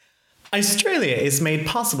Australia is made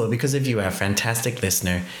possible because of you, our fantastic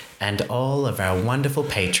listener, and all of our wonderful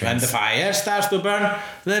patrons. When the fire starts to burn,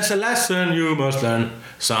 there's a lesson you must learn.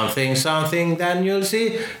 Something, something, then you'll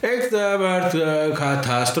see. It's the word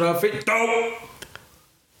catastrophe. Go!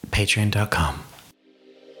 Patreon.com.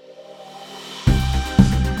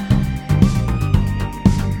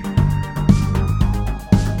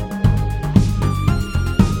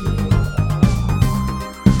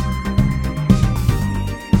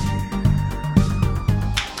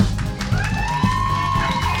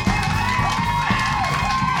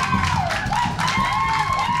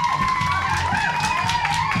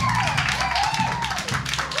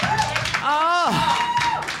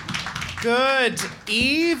 Good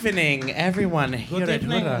evening, everyone. Good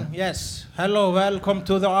evening. Yes. Hello, welcome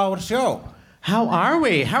to our show. How are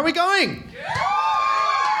we? How are we going?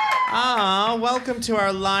 Welcome to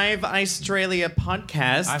our live Australia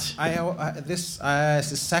podcast. This is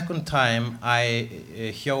the second time I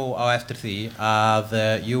hear after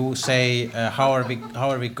you say how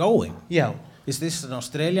are we going? Yeah. Is this an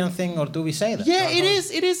Australian thing or do we say that? Yeah, it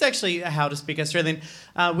is. It is actually how to speak Australian.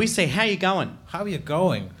 We say, how you going? How you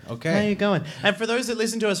going? Okay. How you going? And for those that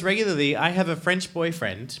listen to us regularly, I have a French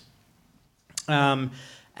boyfriend. And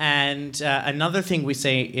another thing we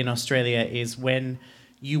say in Australia is when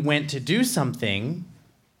you went to do something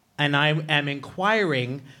and I am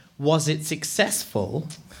inquiring, was it successful?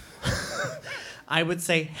 I would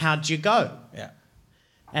say, how'd you go? Yeah.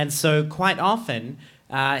 And so quite often...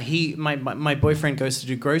 my boyfriend goes to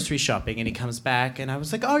do grocery shopping and he comes back and I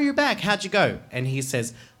was like, oh, you're back. How'd you go? And he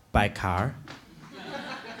says, by car.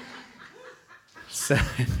 So,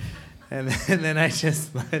 and then I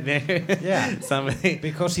just somebody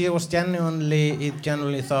because he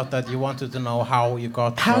genuinely thought that you wanted to know how you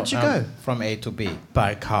got go from A to B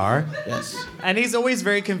by car. Yes. And he's always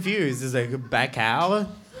very confused. He's like, by car?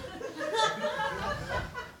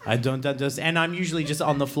 I don't understand. And I'm usually just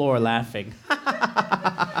on the floor laughing.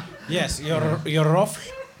 Yes, you're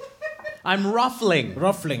ruffling. I'm ruffling.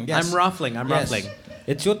 Ruffling, yes. I'm ruffling. Ruffling.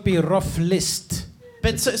 It should be rufflist.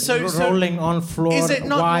 But so rolling on floor. Is it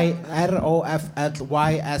not YSST?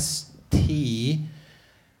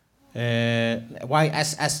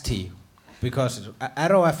 Because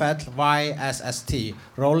ROFL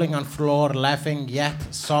rolling on floor, laughing,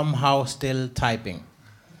 yet somehow still typing.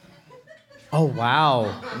 Oh,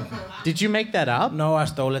 wow. Did you make that up? No, I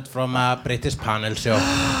stole it from a British panel show.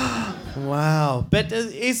 Wow. But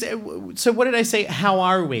so what did I say? How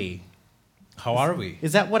are we? How are we?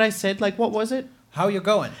 Is that what I said? Like, what was it? How you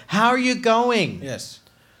going? How are you going? Yes.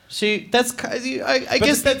 See, that's... I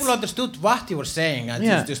guess people understood what you were saying. And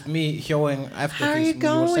it's just me showing after how things you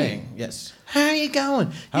were saying. Yes. How are you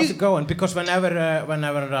going? How's it going? Because whenever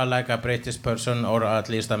like a British person or at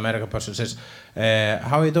least an American person says,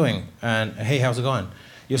 how are you doing? And hey, how's it going?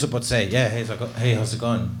 You're supposed to say, yeah, hey, how's it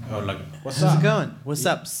going? Or like, what's up? How's it going? What's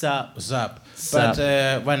up? Sup? What's up? But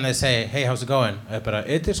when they say, hey, how's it going? But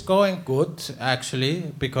it is going good,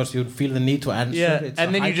 actually, because you feel the need to answer. Yeah, it's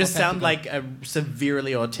and then you just sound like a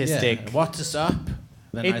severely autistic. Yeah. What is up?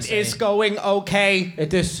 Then it is going okay.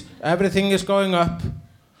 It is. Everything is going up.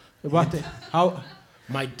 What? How?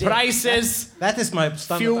 My dick. Prices. That is my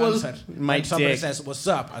standard fuel. answer. My when somebody dick. says, what's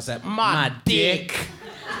up? I said, my dick.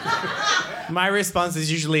 My response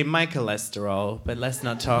is usually my cholesterol, but let's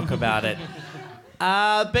not talk about it.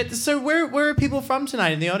 But so where are people from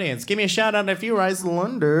tonight in the audience? Give me a shout out if you're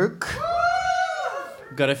Icelandic.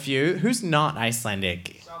 Got a few. Who's not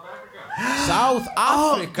Icelandic? South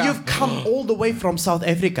Africa. Oh, you've come all the way from South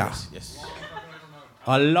Africa. Yes.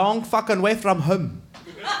 A long fucking way from home.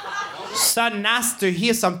 So nice to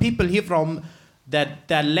hear some people here from that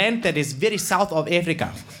land that is very south of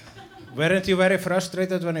Africa. Weren't you very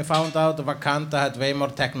frustrated when you found out Wakanda had way more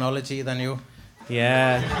technology than you?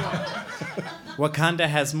 Yeah. Wakanda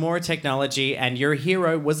has more technology and your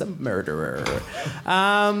hero was a murderer.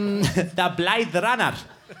 The Blade Runner.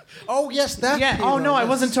 Oh, yes, that. Yeah. hero, Oh, no, yes. I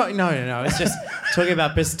wasn't talking... No. I was just talking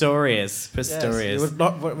about Pistorius. Yes,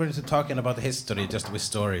 we're talking about history, just with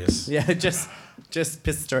stories. Yeah, just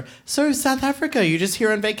Pistorius. So, South Africa, you just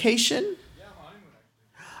here on vacation?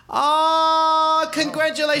 Oh,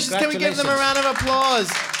 congratulations. Can we give them a round of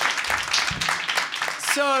applause?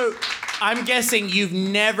 So, I'm guessing you've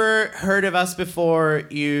never heard of us before.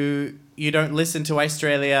 You don't listen to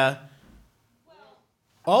Australia.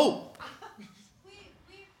 Oh. We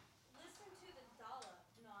listen to the Dollop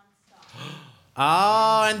nonstop.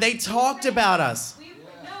 Oh, and they talked about us. We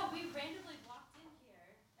randomly walked in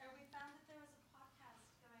here, and we found that there was a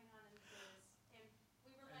podcast going on in this, and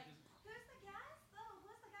we were like, who's the guy? Oh,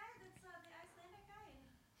 who's the guy that's the Icelandic guy?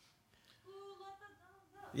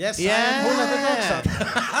 Yes, I Yeah. am Hula the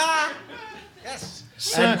Dog. Yes.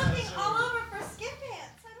 So, Looking all over for skin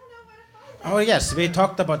pants. I don't know where to find them. Oh yes, we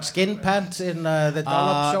talked about skin pants in the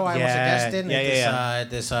Dollop show I was a yeah. guest in. Yeah, It is, yeah.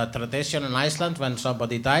 it is a tradition in Iceland when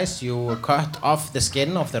somebody dies, you cut off the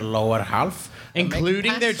skin of their lower half. and make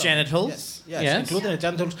including their pants on. genitals. Yes, including the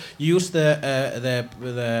genitals. You use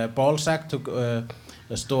the ball sack to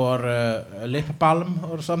store lip balm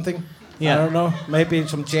or something. Yeah. I don't know. Maybe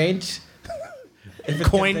some change. If it can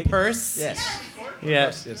Coin take- purse. Yes.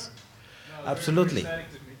 Yes. Yes. Absolutely.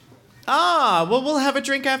 Ah, well, we'll have a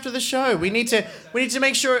drink after the show. We need to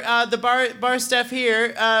make sure the bar staff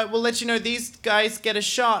here will let you know these guys get a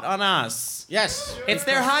shot on us. Yes. It's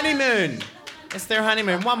their honeymoon. It's their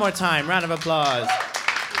honeymoon. One more time, round of applause.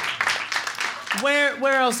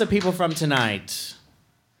 Where else are people from tonight?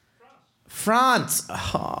 France. Oh.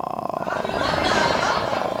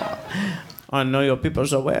 I know your people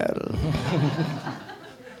so well.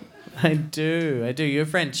 I do. You're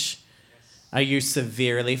French. Are you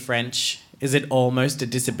severely French? Is it almost a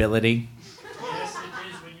disability? Yes, it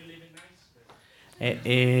is when you live in Iceland.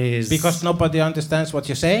 It is. Because nobody understands what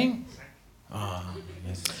you're saying?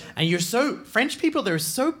 And you're French people, they're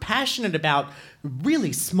so passionate about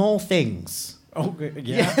really small things. Okay,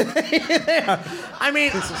 yeah. I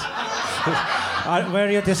mean, Were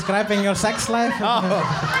you describing your sex life?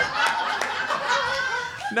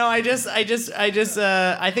 no, I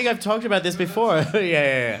think I've talked about this before.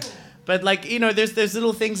 yeah. But like, you know, there's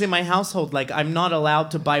little things in my household, like I'm not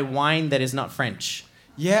allowed to buy wine that is not French.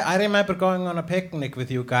 Yeah, I remember going on a picnic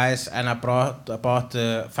with you guys, and I bought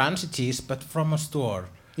fancy cheese, but from a store.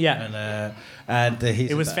 Yeah. And he It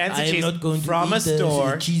said, was fancy "I am cheese not going to from a eat,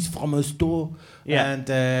 store." cheese from a store. Yeah.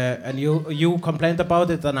 And you complained about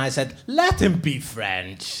it, and I said, let him be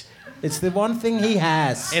French. It's the one thing he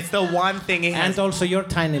has. It's the one thing he has. And also your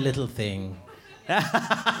tiny little thing.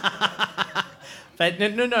 But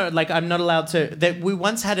no, like I'm not allowed to. That we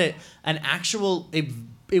once had an actual.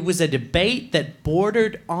 It was a debate that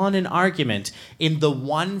bordered on an argument in the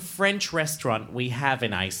one French restaurant we have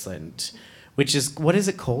in Iceland, which is, what is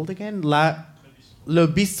it called again? Le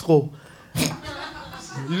Bistrot.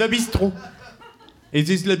 Le Bistrot. Is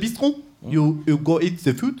this Le Bistrot? You go eat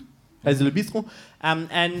the food as Le Bistrot.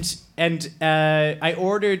 And I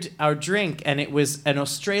ordered our drink, and it was an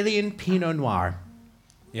Australian Pinot Noir.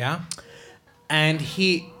 Yeah? And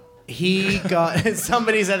he got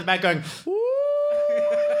somebody's at the back going, "Ooh,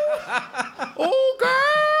 oh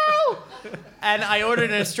girl!" And I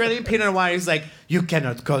ordered an Australian Pinot Noir. He's like, "You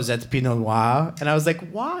cannot call that Pinot Noir." And I was like,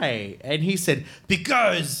 "Why?" And he said,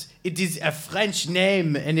 "Because it is a French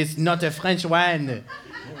name and it's not a French wine."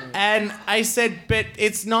 And I said, "But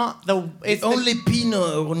it's not the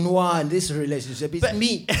Pinot Noir in this relationship is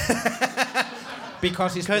me."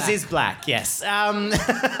 Because he's black. he's black." Yes.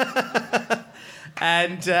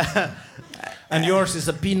 And yours is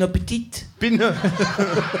a Pinot Petit. Pinot,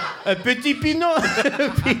 a petit Pinot,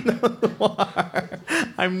 Pinot Noir.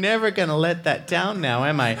 I'm never gonna let that down now,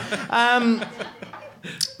 am I?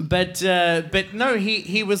 But no,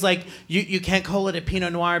 he was like, you can't call it a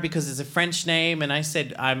Pinot Noir because it's a French name, and I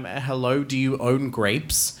said, hello, do you own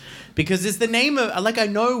grapes? Because it's the name of, like, I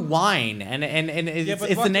know wine, and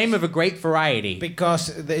it's the name of a grape variety. Because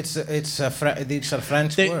it's a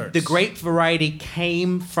French word. The grape variety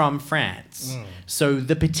came from France. So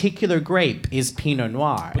the particular grape is Pinot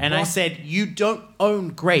Noir. And I said, you don't own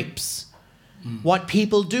grapes. What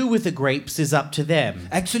people do with the grapes is up to them.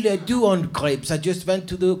 Actually, I do own grapes. I just went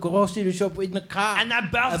to the grocery shop in the car. And I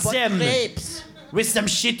bought bought them grapes. with some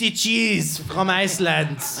shitty cheese from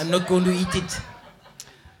Iceland. I'm not going to eat it.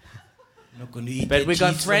 Not going to eat But the we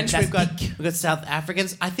got cheese French, from we've plastic. got South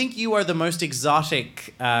Africans. I think you are the most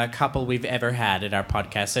exotic couple we've ever had at our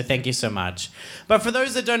podcast, so thank you so much. But for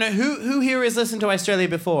those that don't know, who here has listened to Australia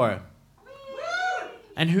before?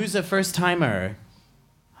 And who's a first timer?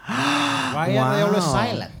 Why are they always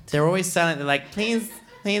silent? They're always silent. They're like, please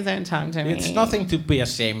don't talk to me. It's nothing to be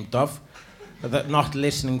ashamed of. That not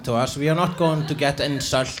listening to us. We are not going to get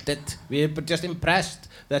insulted. We are just impressed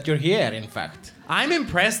that you're here, in fact. I'm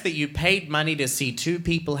impressed that you paid money to see two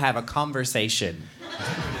people have a conversation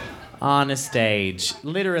on a stage.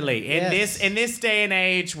 Literally. In this day and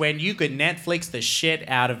age when you could Netflix the shit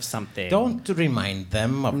out of something. Don't remind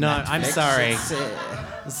them of No, Netflix. I'm sorry. It's,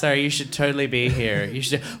 Sorry, you should totally be here. You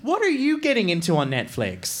should. What are you getting into on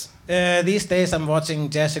Netflix? these days I'm watching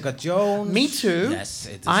Jessica Jones. Me too. Yes,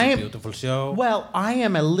 it is I a am- beautiful show. Well, I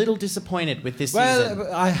am a little disappointed with this season.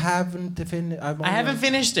 Well, I haven't finished. I haven't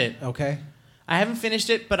finished it. Okay. I haven't finished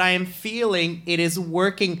it, but I am feeling it is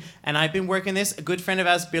working. And I've been working this. A good friend of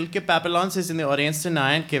ours, Bilge Babylons, is in the audience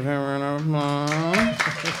tonight. Give her an applause.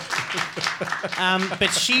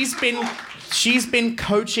 But she's been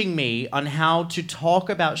coaching me on how to talk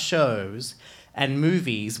about shows and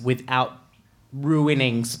movies without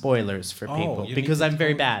ruining spoilers for people. Because I'm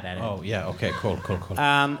very bad at it. Oh, yeah, okay, cool.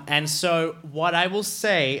 And so what I will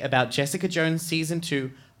say about Jessica Jones Season 2,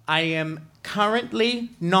 I am currently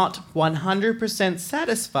not 100%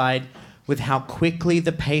 satisfied with how quickly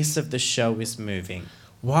the pace of the show is moving.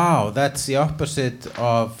 Wow, that's the opposite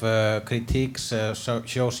of critiques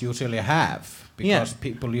shows usually have. Because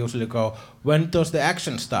people usually go, when does the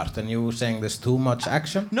action start? And you were saying there's too much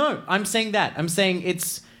action? No, I'm saying that. I'm saying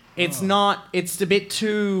it's not, it's a bit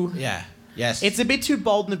too... Yeah, yes. It's a bit too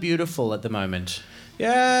bold and beautiful at the moment.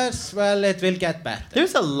 Yes, well, it will get better.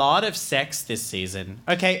 There's a lot of sex this season.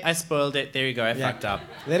 Okay, I spoiled it. There you go. I fucked up.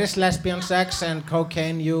 There is lesbian sex and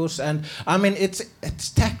cocaine use, and I mean, it's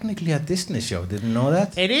technically a Disney show. Didn't you know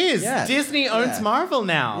that? It is. Yes. Disney owns Marvel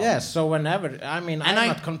now. Yes, so whenever, I'm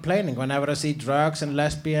not complaining. Whenever I see drugs and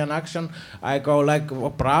lesbian action, I go like, oh,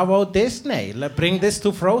 bravo, Disney. Bring this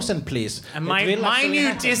to Frozen, please. And my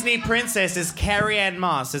new Disney princess is Carrie-Anne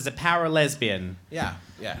Moss, as a power lesbian. Yeah.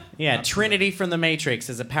 Yeah, Trinity from The Matrix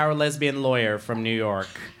is a power lesbian lawyer from New York.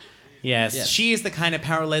 Yes, she is the kind of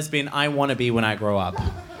power lesbian I want to be when I grow up.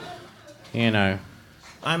 You know.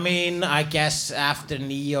 I mean, I guess after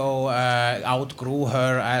Neo outgrew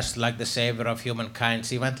her as like the savior of humankind,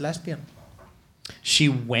 she went lesbian. She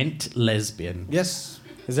went lesbian? Yes.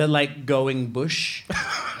 Is that like going bush?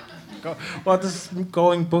 What does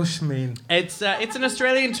going bush mean? It's an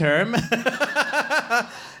Australian term.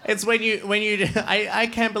 It's when you I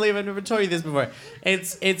can't believe I've never told you this before.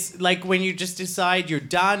 It's like when you just decide you're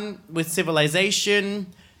done with civilization,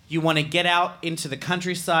 you want to get out into the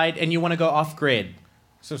countryside and you want to go off grid.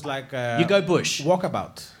 So it's like you go bush.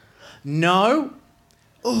 Walkabout. No.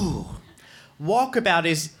 Ooh. Walkabout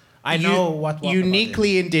is I know what walkabout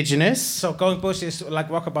uniquely is. indigenous. So going bush is like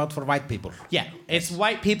walkabout for white people. Yeah, it's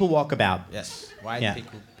white people walkabout. Yes, white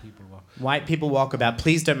people walk. White people walkabout.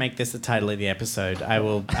 Please don't make this the title of the episode. I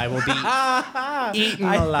will be eaten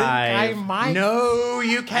alive. I might. No,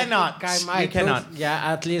 you cannot. I might. You cannot.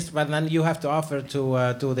 Yeah, at least, but then you have to offer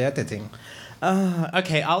to do the editing.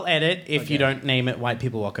 Okay, I'll edit if you don't name it White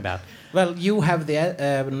People Walkabout. Well, you have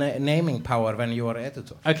the naming power when you are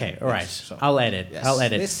editor. Okay, all right. Yes, so. I'll edit. Yes. I'll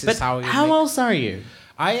edit. This is but how else are you?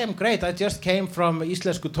 I am great. I just came from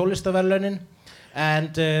Íslensku tónlistarverðlaunin.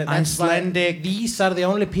 And that's Icelandic. why these are the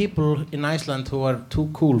only people in Iceland who are too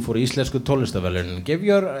cool for Íslensku tónlistarverðlaunin. Give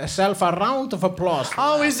yourself a round of applause.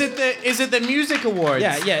 Oh, is it the music awards?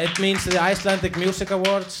 Yeah, it means the Icelandic Music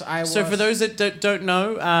Awards. So for those that don't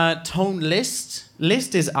know, tone list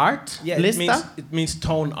is art. Yeah, it means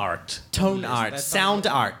tone art. Tone art, sound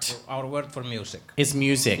art. Our word for music is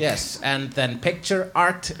music. Yes, and then picture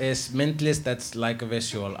art is myndlist. That's like a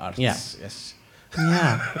visual art. Yeah. Yes.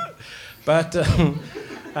 Yeah. But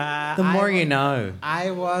the more you know.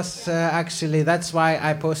 I was actually, that's why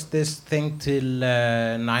I pushed this thing till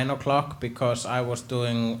 9 o'clock, because I was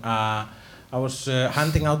doing, I was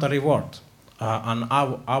handing out a reward, an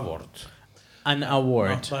award. An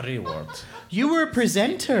award. Not a reward. You were a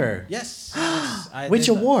presenter. Yes. Which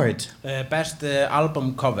award? Best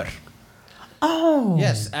album cover. Oh.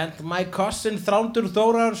 Yes, and my cousin Þrándur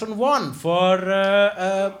Þórarinsson won for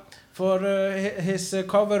his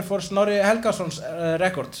cover for Snorri Helgason's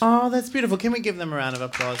record. Oh, that's beautiful. Can we give them a round of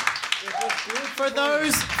applause? For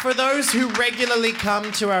those who regularly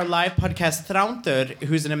come to our live podcast, Þrándur,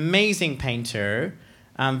 who's an amazing painter,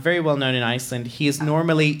 very well known in Iceland, he is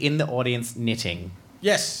normally in the audience knitting.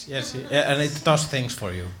 Yes, and it does things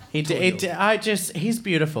for you. He's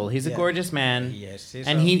beautiful. He's a gorgeous man. Yes,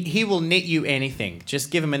 and he will knit you anything. Just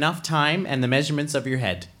give him enough time and the measurements of your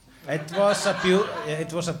head. It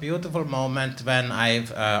was a beautiful moment when I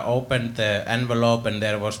opened the envelope and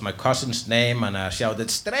there was my cousin's name and I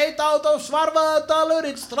shouted, straight out of Svarfaðardalur,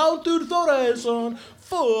 it's Þrándur Þórarinsson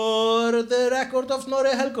for the record of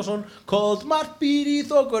Snorri Helgason called Margt býr í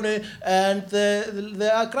þokunni, and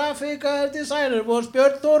the graphic designer was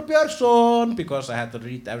Björn Þór Björnsson, because I had to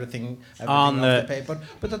read everything on the paper,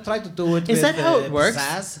 but I tried to do it. Is with that how it works?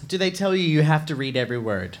 pizzazz. Do they tell you have to read every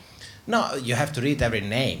word? No, you have to read every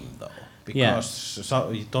name though, because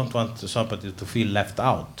you don't want somebody to feel left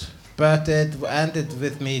out. But it ended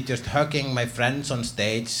with me just hugging my friends on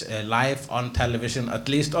stage, live on television, at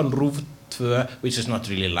least on RÚV 2, which is not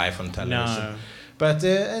really live on television. No. But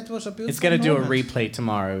it was a beautiful It's going to do a moment. replay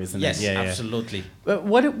tomorrow, isn't Yes, it? absolutely. But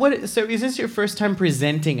so is this your first time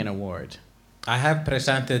presenting an award? I have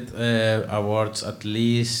presented awards at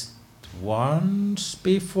least once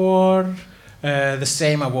before. The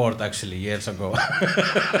same award, actually, years ago.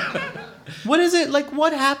 What is it like?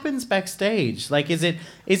 What happens backstage? Like, is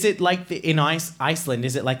it like in Iceland?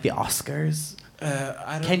 Is it like the Oscars?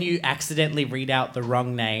 I don't Can you accidentally read out the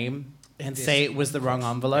wrong name and say it was the wrong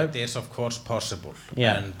envelope? It is of course possible.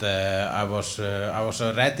 Yeah. And I was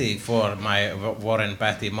ready for my Warren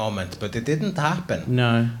Beatty moment, but it didn't happen.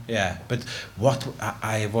 No. Yeah, but what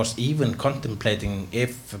I was even contemplating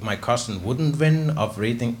if my cousin wouldn't win of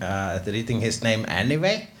reading his name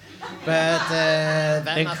anyway. But then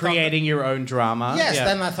Then I creating your own drama. Yes, Yeah.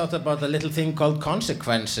 then I thought about a little thing called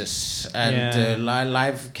consequences and Yeah.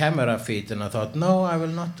 live camera feed, and I thought, no, I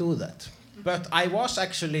will not do that. But I was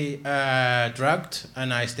actually drugged,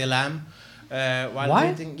 and I still am. While Why?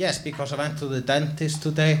 reading, yes, because I went to the dentist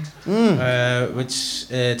today, which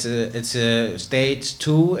it's a stage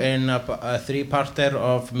 2 in a 3-parter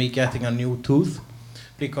of me getting a new tooth.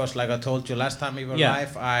 Because, like I told you last time we were Yeah.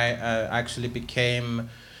 live, I actually became.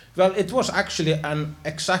 Well, it was actually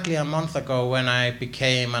exactly a month ago when I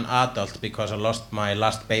became an adult because I lost my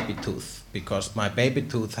last baby tooth because my baby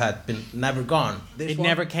tooth had been never gone. It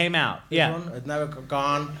never came out. This Yeah. one, it never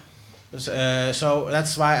gone. So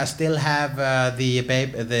that's why I still have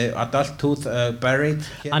the adult tooth buried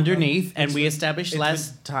here. Underneath, and we established it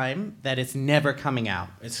last time that it's never coming out.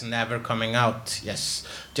 It's never coming out. Yes,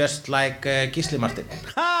 just like Gisli Martin.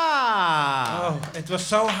 Ah! Oh, it was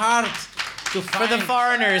so hard to For the find.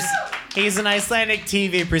 foreigners, he's an Icelandic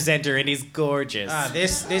TV presenter and he's gorgeous.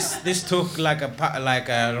 This took like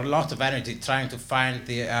a lot of energy trying to find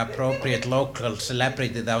the appropriate local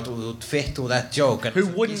celebrity that would fit to that joke. And Who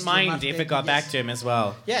wouldn't Gisli mind Martin, if it got back to him as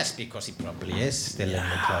well? Yes, because he probably is still in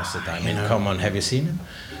the closet. I mean, come on, have you seen him?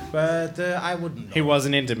 But I wouldn't know. He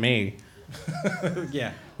wasn't into me.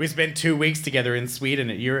 Yeah. We spent 2 weeks together in Sweden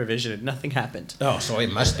at Eurovision and nothing happened. Oh, so he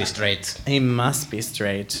must be straight. He must be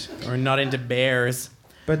straight or not into bears.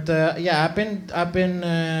 But yeah, I've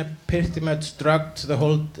been pretty much drugged the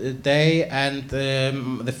whole day, and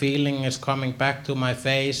the feeling is coming back to my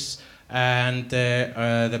face, and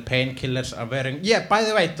the painkillers are wearing. Yeah, by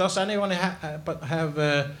the way, does anyone have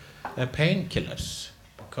painkillers?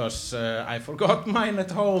 Because I forgot mine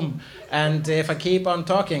at home, and if I keep on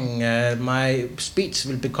talking, my speech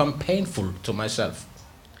will become painful to myself.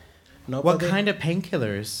 What Nobody? kind of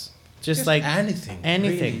painkillers? Just Just like anything.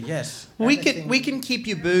 anything. Really, yes. we anything. can keep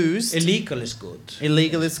you boozed. Illegal is good.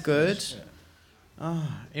 Illegal is good. Oh,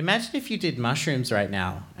 imagine if you did mushrooms right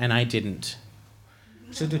now and I didn't.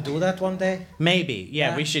 Should we do that one day? Maybe. Yeah,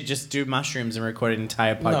 Yeah. we should just do mushrooms and record an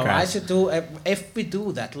entire podcast. No, I should do. If we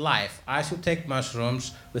do that live, I should take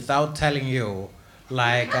mushrooms without telling you,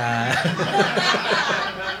 like.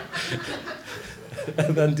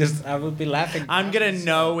 And then just I will be laughing. I'm gonna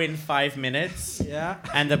know in 5 minutes, Yeah.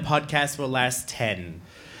 and the podcast will last 10.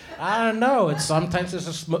 I don't know. Sometimes it's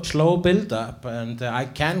a slow build up, and I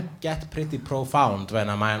can get pretty profound when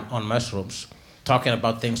I'm on mushrooms, talking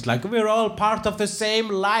about things like we're all part of the same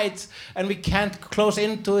light, and we can't close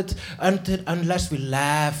into it unless we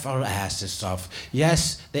laugh our asses off.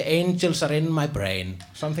 Yes, the angels are in my brain.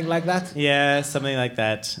 Something like that. Yeah, something like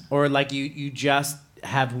that. Or like you just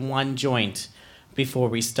have one joint before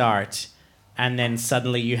we start, and then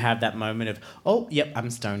suddenly you have that moment of, oh, yep, I'm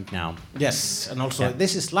stoned now. Yes, and also Yeah.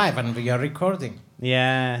 this is live and we are recording.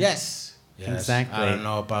 Yeah. Yes. Exactly. I don't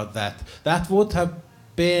know about that. That would have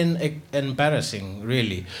been embarrassing,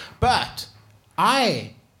 really. But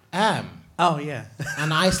I am Oh, yeah.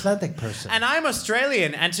 an Icelandic person. And I'm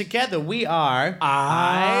Australian, and together we are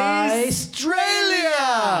Australia!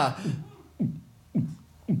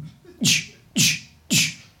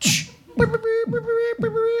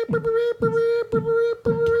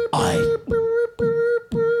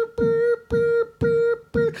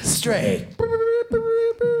 Straight.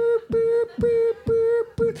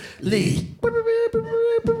 Lead.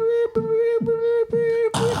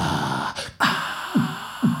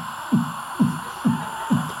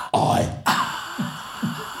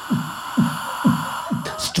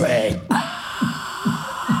 Straight.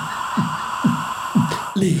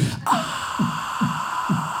 Lead.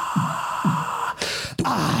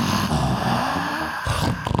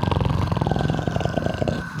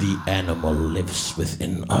 The animal lives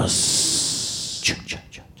within us.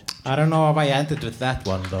 I don't know if I ended with that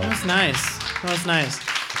one though. That was nice. That was nice.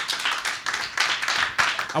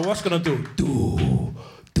 I was gonna do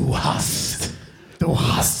Du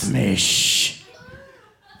hast mich.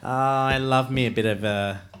 I love me a bit of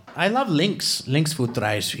I love Lynx. Lynx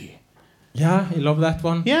Futreisvi. Yeah, you love that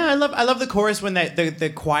one? Yeah, I love the chorus when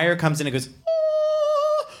the choir comes in and goes,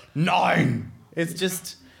 "Oh, Nine. It's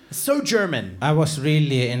just so German. I was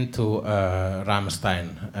really into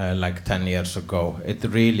Rammstein like 10 years ago. It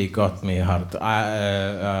really got me hard.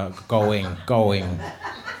 Going.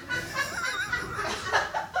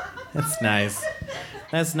 That's nice.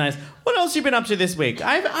 That's nice. What else you been up to this week?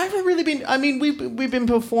 I haven't really been. I mean, we've been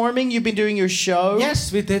performing. You've been doing your show.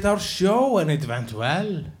 Yes, we did our show and it went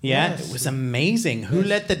well. Yeah, Yes. it was amazing. Who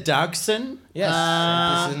let the dogs in? Yes,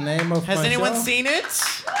 that is the name of Has my anyone show. seen it?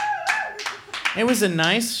 It was a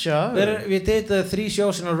nice show. We did 3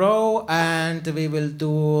 shows in a row, and we will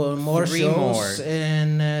do more 3 shows more.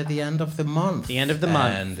 in the end of the month. The end of the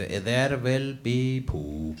month. And there will be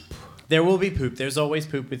poop. There will be poop. There's always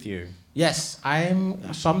poop with you. Yes,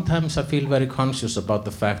 sometimes I feel very conscious about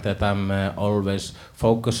the fact that I'm always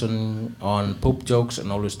focusing on poop jokes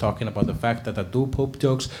and always talking about the fact that I do poop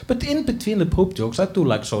jokes. But in between the poop jokes, I do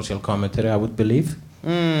like social commentary, I would believe.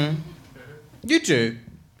 You do.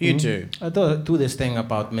 You do. I do this thing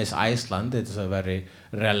about Miss Iceland. It's a very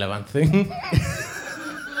relevant thing.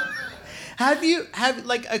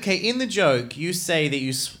 Okay, in the joke, you say that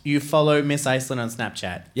you follow Miss Iceland on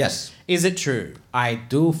Snapchat. Yes. Is it true? I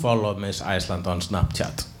do follow Miss Iceland on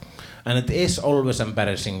Snapchat. And it is always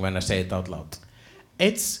embarrassing when I say it out loud.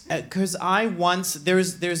 It's because I once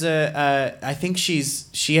there's I think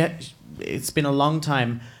it's been a long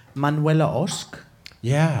time, Manuela Osk.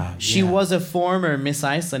 Yeah. She was a former Miss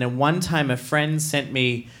Iceland, and one time a friend sent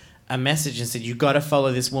me a message and said, "You got to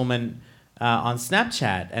follow this woman on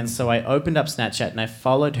Snapchat." And so I opened up Snapchat and I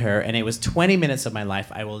followed her, and it was 20 minutes of my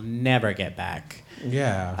life I will never get back.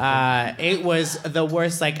 Yeah. It was the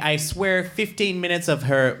worst. Like, I swear 15 minutes of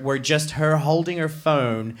her were just her holding her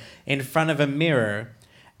phone in front of a mirror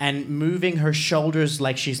and moving her shoulders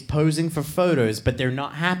like she's posing for photos, but they're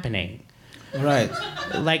not happening. Right.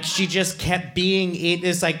 Like, she just kept being in.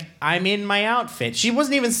 It's like, I'm in my outfit. She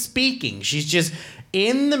wasn't even speaking. She's just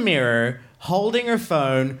in the mirror, holding her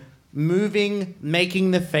phone, moving,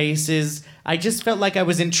 making the faces. I just felt like I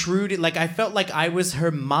was intruded. Like, I felt like I was her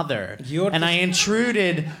mother. And I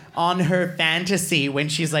intruded on her fantasy when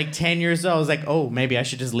she's like 10 years old. I was like, oh, maybe I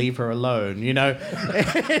should just leave her alone, you know?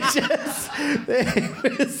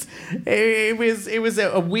 It was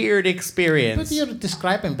a weird experience. But you're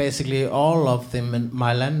describing basically all of the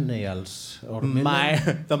millennials. Or the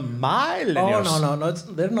millennials. Oh, no.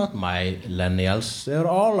 They're not millennials. They're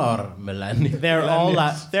all our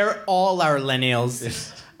millennials. They're all our millennials.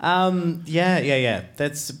 Yeah.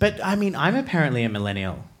 But I mean, I'm apparently a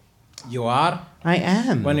millennial. You are? I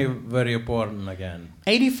am. When were you born again?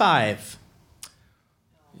 85.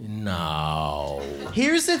 No.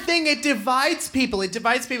 Here's the thing, it divides people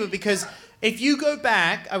because if you go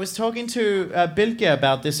back, I was talking to Bilge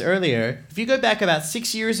about this earlier. If you go back about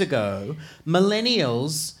 6 years ago,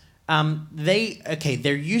 millennials,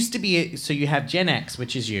 there used to be, so you have Gen X,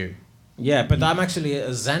 which is you. Yeah, but I'm actually a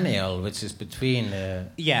Xennial, which is between...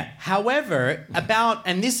 Yeah, however,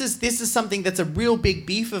 and this is something that's a real big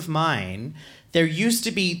beef of mine, there used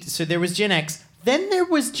to be, so there was Gen X, then there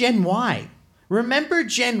was Gen Y. Remember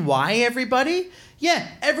Gen Y, everybody? Yeah,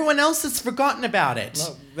 everyone else has forgotten about it.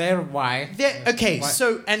 No, they're Y.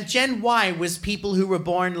 And Gen Y was people who were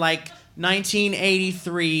born like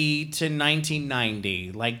 1983 to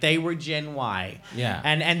 1990. Like, they were Gen Y. Yeah.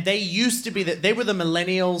 And they used to be, they were the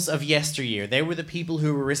millennials of yesteryear. They were the people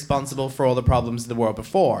who were responsible for all the problems of the world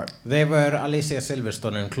before. They were Alicia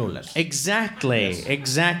Silverstone and Clueless. Exactly.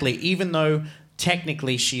 Even though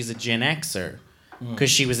technically she's a Gen Xer.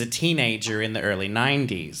 Because she was a teenager in the early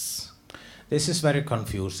 90s. This is very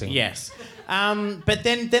confusing. Yes. But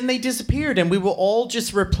then they disappeared, and we were all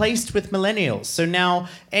just replaced with millennials. So now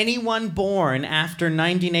anyone born after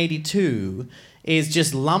 1982 is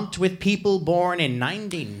just lumped with people born in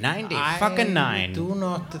 1990. Fucking nine. I do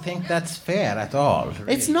not think that's fair at all.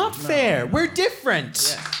 Really. It's not fair. We're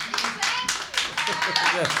different.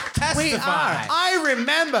 Yes. Testify. We are.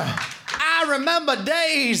 I remember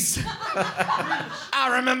days. I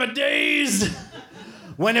remember days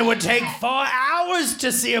when it would take 4 hours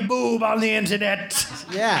to see a boob on the internet.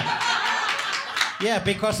 Yeah,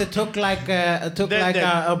 because it took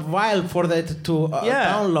a while for it to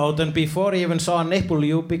download, and before you even saw a nipple,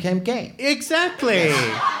 you became gay. Exactly.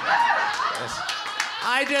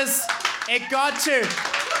 It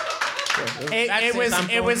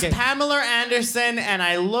was Pamela Anderson, and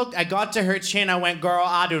I got to her chin, I went, girl,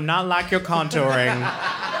 I do not like your contouring.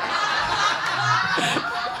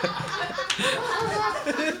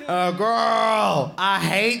 Girl, I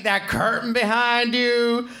hate that curtain behind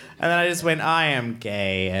you. And then I just went, I am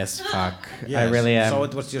gay as fuck. I Yes. really am. So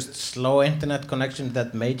it was just slow internet connection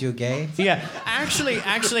that made you gay? Yeah, actually,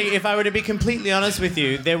 if I were to be completely honest with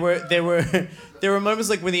you, there were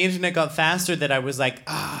moments like when the internet got faster that I was like,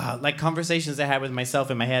 like conversations I had with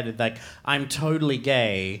myself in my head, like I'm totally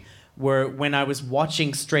gay, were when I was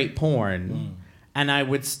watching straight porn, and I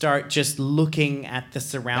would start just looking at the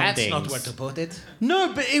surroundings. That's not where to put it.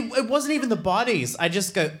 No, but it wasn't even the bodies. I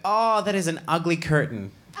just go, oh, that is an ugly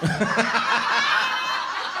curtain.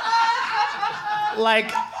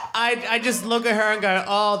 Like, I just look at her and go,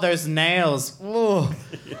 oh, those nails. Ooh.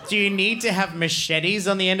 Do you need to have machetes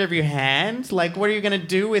on the end of your hand? Like, what are you going to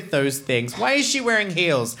do with those things? Why is she wearing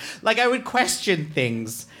heels? Like, I would question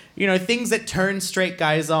things. You know, things that turn straight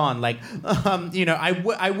guys on. Like, you know,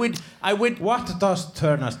 I would... What does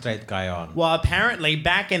turn a straight guy on? Well, apparently,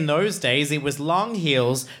 back in those days, it was long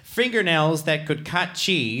heels, fingernails that could cut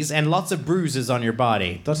cheese, and lots of bruises on your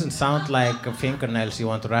body. Doesn't sound like fingernails you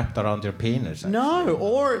want wrapped around your penis. No,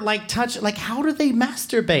 or like touch, like how do they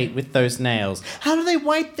masturbate with those nails? How do they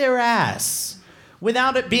wipe their ass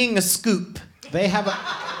without it being a scoop? They have a...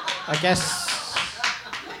 I guess...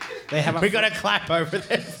 They have a... We gotta clap over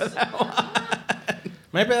there for that one.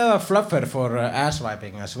 Maybe they have a fluffer for ass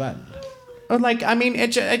wiping as well. Or like, I mean, I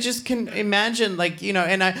just can imagine, like, you know,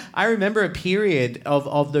 and I remember a period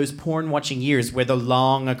of those porn watching years where the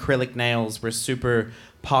long acrylic nails were super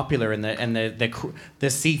popular and the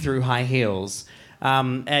see-through high heels.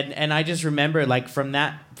 And I just remember, like,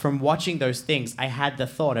 from watching those things, I had the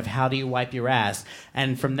thought of how do you wipe your ass?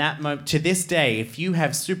 And from that moment to this day, if you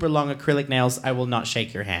have super long acrylic nails, I will not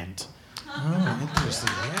shake your hand. Oh, interesting.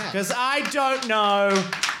 Yeah. Because I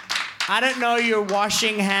don't know your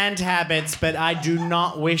washing hand habits, but I do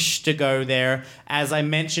not wish to go there. As I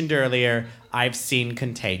mentioned earlier, I've seen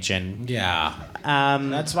Contagion. Yeah.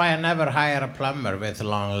 That's why I never hire a plumber with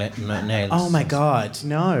long nails. Oh my God,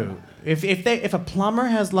 no. If a plumber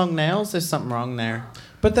has long nails, there's something wrong there.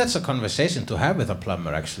 But that's a conversation to have with a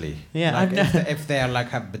plumber, actually. Yeah, like I've if they are like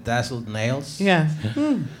have bedazzled nails. Yeah.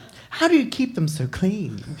 How do you keep them so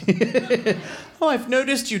clean? Oh, I've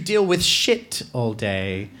noticed you deal with shit all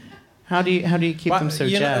day. How do you keep them so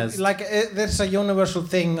jazzed? There's a universal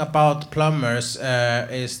thing about plumbers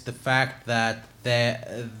is the fact that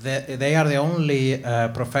they are the only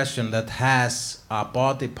profession that has a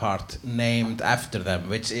body part named after them,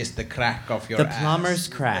 which is the crack of your ass. The plumber's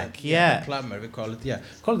crack, Yeah, yeah. the plumber, we call it, yeah.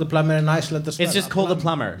 Call it the plumber in Iceland as well. It's just called a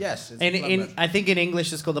plumber. Yes, it's and a plumber. I think in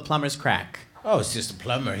English it's called the plumber's crack. Oh, it's just a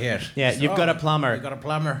plumber here. Yeah, you've got a plumber. You got a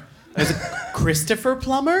plumber. Is it Christopher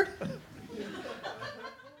Plummer?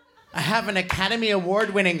 I have an Academy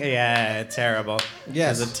Award winning... Yeah, terrible.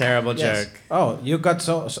 Yes. It's a terrible Yes. joke. Oh, you got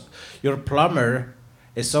so your plumber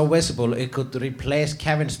is so visible it could replace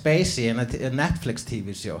Kevin Spacey in a Netflix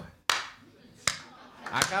TV show.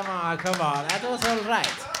 Come on, that was all right.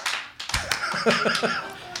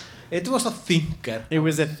 It was a thinker. It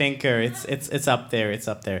was a thinker. It's up there. It's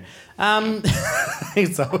up there.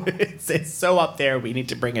 It's so up there. We need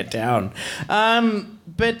to bring it down.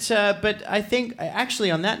 But I think actually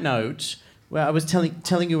on that note, well, I was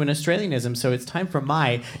telling you an Australianism, so it's time for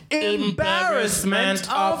my embarrassment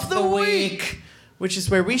of the week, which is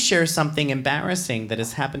where we share something embarrassing that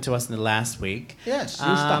has happened to us in the last week. Yes,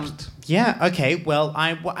 you stopped. Yeah. Okay. Well,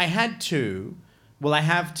 I had two. Well, I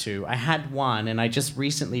have two. I had one, and I just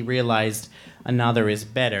recently realized another is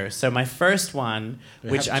better. So my first one,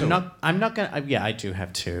 You which have I'm not gonna. Yeah, I do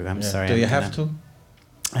have two. I'm sorry. Do you I'm have to?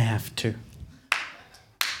 I have to.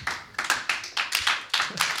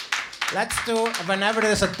 Let's do, whenever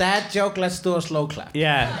there's a dad joke, let's do a slow clap.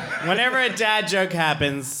 Yeah. Whenever a dad joke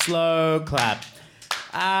happens, slow clap.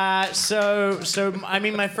 So I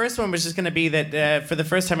mean, my first one was just going to be that for the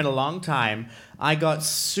first time in a long time, I got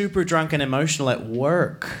super drunk and emotional at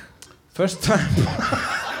work. First time.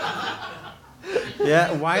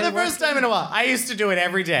 Yeah, why? For the first time in a while. I used to do it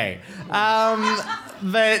every day.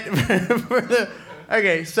 But for the...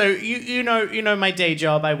 Okay, so you know my day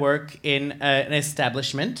job. I work in an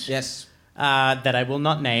establishment. Yes. That I will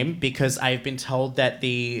not name because I've been told that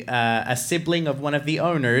a sibling of one of the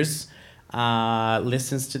owners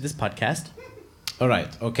listens to this podcast. All right.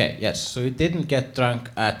 Okay. Yes. So you didn't get drunk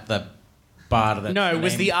at the bar that. No, it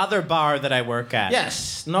was the other bar that I work at.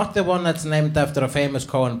 Yes, not the one that's named after a famous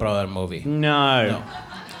Coen brother movie. No.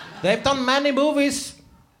 They've done many movies.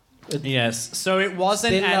 Yes. So it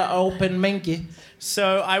wasn't Still at... open minky.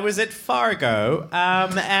 So I was at Fargo,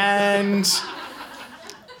 and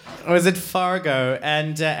I was at Fargo,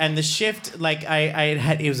 and the shift, like I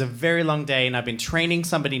had, it was a very long day, and I've been training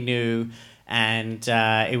somebody new, and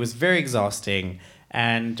it was very exhausting,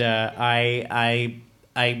 and I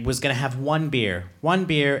I was gonna have one beer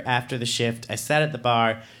after the shift. I sat at the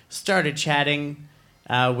bar, started chatting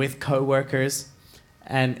with coworkers,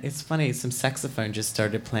 and it's funny. Some saxophone just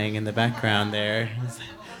started playing in the background there.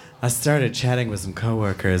 I started chatting with some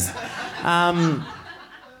coworkers, and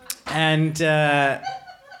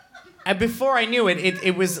before I knew it,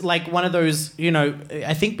 it was like one of those.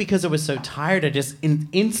 I think because I was so tired, I just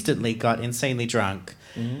instantly got insanely drunk.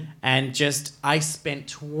 Mm-hmm. And I spent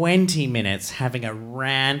 20 minutes having a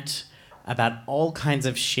rant about all kinds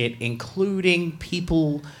of shit, including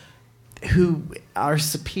people who are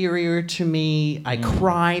superior to me. I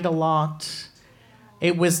cried a lot.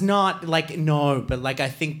 It was not like, no, but like I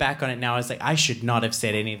think back on it now, I was like, I should not have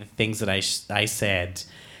said any of the things that I said.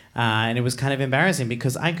 And it was kind of embarrassing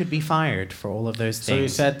because I could be fired for all of those things. So you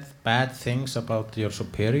said bad things about your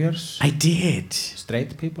superiors? I did.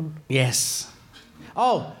 Straight people? Yes.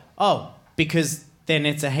 Oh, because then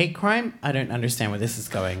it's a hate crime? I don't understand where this is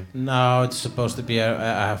going. No, it's supposed to be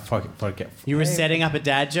forget. You were setting up a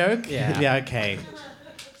dad joke? Yeah. Yeah, okay.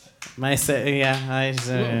 No,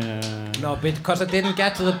 because I didn't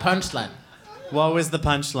get to the punchline. What was the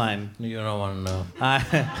punchline? You don't want to know.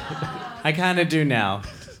 I kind of do now.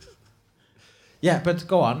 Yeah, but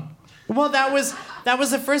go on. Well, that was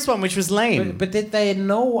the first one, which was lame. But did they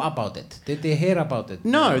know about it? Did they hear about it?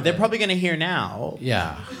 No, they're probably going to hear now.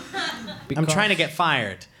 Yeah. I'm trying to get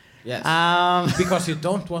fired. Yes. Because you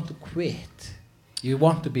don't want to quit. You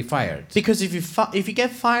want to be fired. Because if you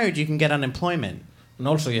get fired, you can get unemployment. And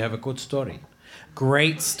also you have a good story.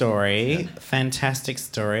 Great story. Fantastic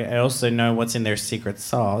story. I also know what's in their secret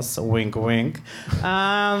sauce. Wink, wink.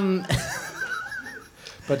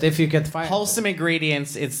 But if you get fired... Wholesome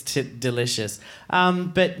ingredients, it's delicious.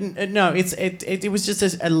 But no, it was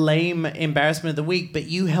just a lame embarrassment of the week, but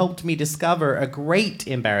you helped me discover a great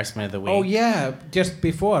embarrassment of the week. Oh, yeah, just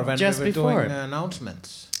before when we were doing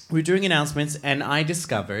announcements. We were doing announcements, and I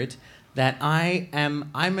discovered that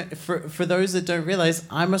I'm for those that don't realize,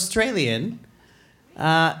 I'm Australian.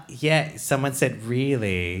 Yeah, someone said,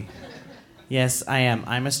 really? Yes, I am.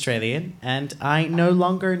 I'm Australian, and I no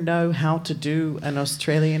longer know how to do an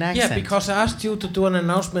Australian accent. Yeah, because I asked you to do an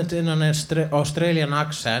announcement in an Australian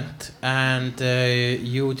accent, and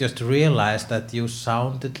you just realized that you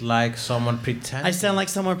sounded like someone pretending. I sound like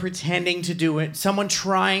someone pretending to do it, someone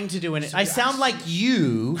trying to do it. I sound like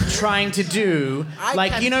you trying to do,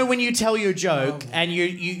 when you tell your joke, and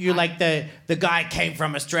you're like the guy came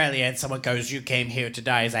from Australia, and someone goes, you came here to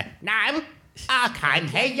die. He's like, no. I came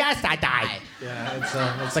here yesterday.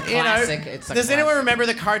 Yeah, it's a classic. Does anyone remember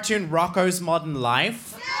the cartoon Rocko's Modern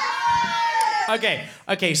Life? Okay.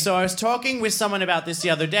 So I was talking with someone about this the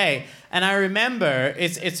other day, and I remember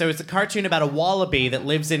it's a cartoon about a wallaby that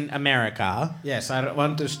lives in America. Yes, I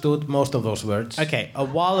understood most of those words. Okay, a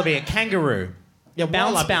wallaby, a kangaroo. Yeah,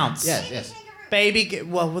 bounce, wallaby. bounce. Yes. Baby,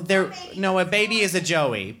 a baby is a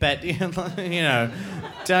joey, but don't want to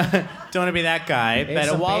be that guy. But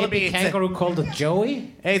a wallaby, baby kangaroo called a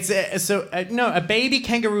joey. A baby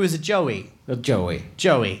kangaroo is a joey. A joey.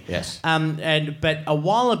 Joey. Yes. But a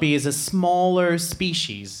wallaby is a smaller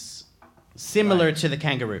species, similar to the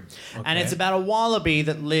kangaroo, and it's about a wallaby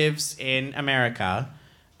that lives in America.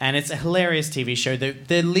 And it's a hilarious TV show.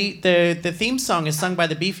 The theme song is sung by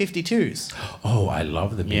the B-52s. Oh, I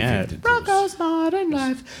love the B-52s. Rocko's Modern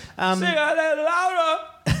Life. Sing a little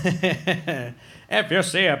louder. If you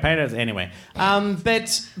see a penis, anyway.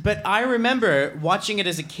 But I remember watching it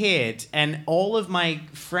as a kid, and all of my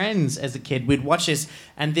friends as a kid would watch this,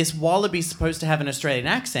 and this wallaby's supposed to have an Australian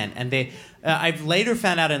accent, and I've later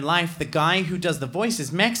found out in life the guy who does the voice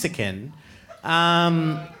is Mexican.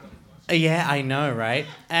 Yeah, I know, right?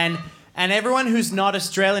 And everyone who's not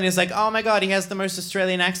Australian is like, oh my God, he has the most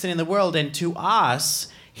Australian accent in the world. And to us,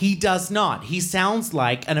 he does not. He sounds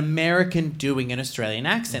like an American doing an Australian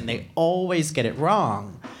accent. They always get it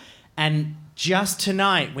wrong. And just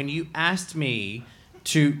tonight, when you asked me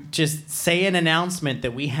to just say an announcement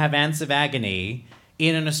that we have Ants of Agony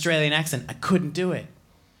in an Australian accent, I couldn't do it.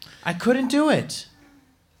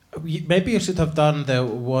 Maybe you should have done the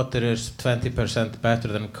water is 20% better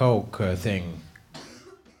than Coke thing.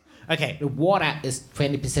 Okay. The water is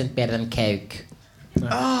 20% better than Coke.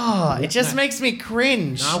 Oh, it just makes me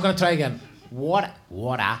cringe. Now I'm gonna try again. Water is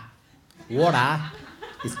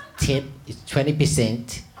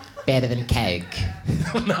 20% better than Coke.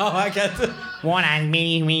 No, I can't.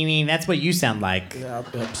 Water, that's what you sound like. Yeah,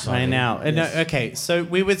 I'm sorry. I know. Yes. No, okay, so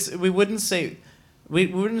we wouldn't say.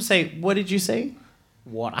 What did you say?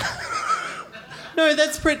 Water. No,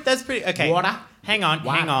 that's pretty. Okay. Water. Hang on.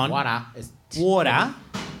 Water is Water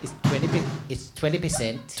is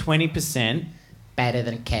 20%. 20% Better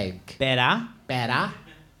than Coke. better Better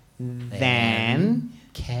Then.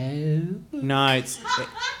 Coke. No, it's.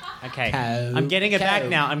 Okay. Coke. I'm getting it back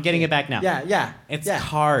now. I'm getting it back now. Yeah. It's yeah.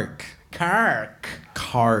 Coke. Coke.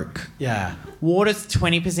 Coke. Yeah. Water's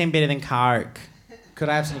 20% better than Coke. Could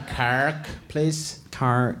I have some Coke, please?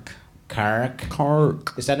 Coke. Coke.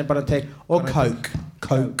 Coke. Is anybody take... Or gonna Coke.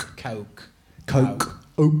 Coke. Coke. Coke.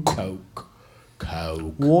 Oak. Coke.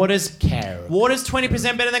 Coke. Water's Coke. Water's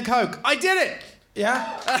 20% better than Coke. I did it.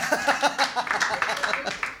 Yeah.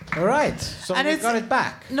 All right. So And we it's- got it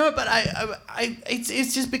back. No, but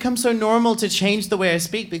it's just become so normal to change the way I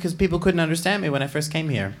speak because people couldn't understand me when I first came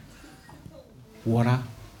here. Water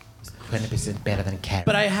is 20% better than Coke.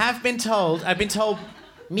 But I've been told,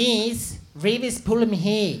 Miss, Reeves pulling me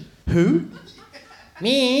hair. who?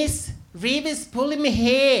 Miss, Reeves pulling me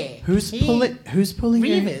hair. Who's pulling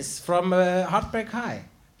your Rivers from Heartbreak High.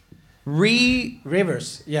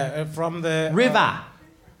 Rivers. Yeah, from the... River.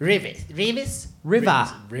 Reeves. River.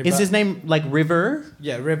 River. Is his name like River?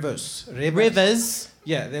 Yeah, Rivers. Rivers.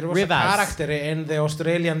 Yeah, there was Rivers. a character in the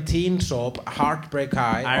Australian teen soap Heartbreak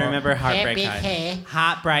High. I remember Heartbreak Happy High. hair.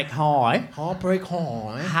 Heartbreak High. Heartbreak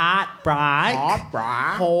High. Heartbreak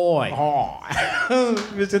Heartbreak High. High.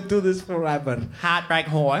 We should do this forever. Heartbreak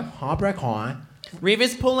High. Heartbreak High.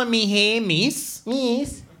 Rivers pulling me hair, miss.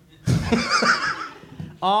 Miss.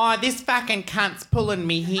 Oh, this fucking cunt's pulling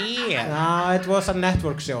me hair. No, it was a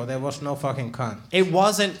network show. There was no fucking cunt. It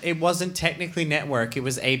wasn't technically network. It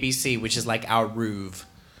was ABC, which is like our ROOV.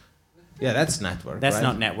 Yeah, that's network. That's right?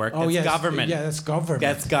 not network. Oh, That's yes. government. Yeah, that's government.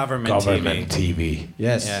 That's government TV.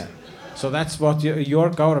 Yes. Yeah. So that's what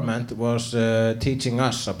your government was teaching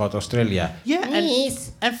us about Australia. Yeah,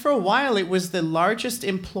 Miss. and for a while it was the largest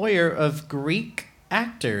employer of Greek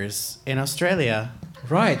actors in Australia.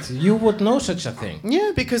 Right, you would know such a thing.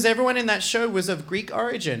 Yeah, because everyone in that show was of Greek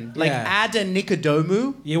origin. Like Yeah. Ada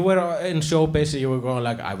Nicodomou. You were in showbiz, you were going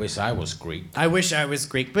like, I wish I was Greek. I wish I was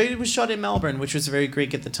Greek, but it was shot in Melbourne, which was very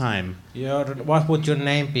Greek at the time. What would your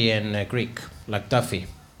name be in Greek? Like Duffy?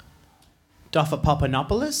 Doffa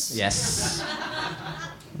Papanopoulos? Yes.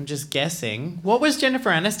 I'm just guessing. What was Jennifer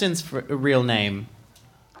Aniston's real name?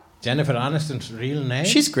 Jennifer Aniston's real name?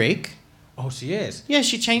 She's Greek. Oh, she is. Yeah,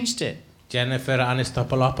 she changed it. Jennifer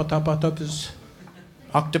Anistopoulos.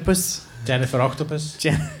 Octopus. Jennifer Octopus.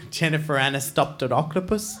 Jennifer Anis Dr.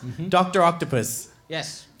 Octopus. Dr. Octopus.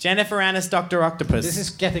 Yes. Jennifer Anis Dr. Octopus. This is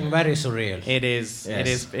getting very surreal. It is. It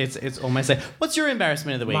Yes. is. It's almost like. What's your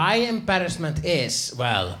embarrassment of the week? My embarrassment is,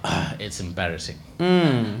 well, it's embarrassing.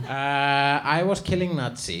 I was killing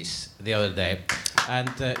Nazis the other day. And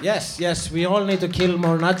yes, we all need to kill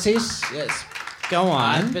more Nazis. Yes. Go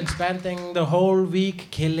I've on. been spending the whole week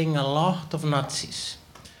killing a lot of Nazis.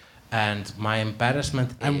 And my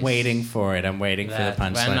embarrassment I'm is waiting for it. I'm waiting for the that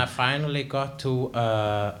when I punchline. finally got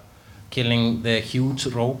to killing the huge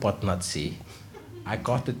robot Nazi, I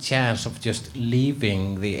got the chance of just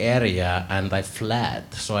leaving the area and I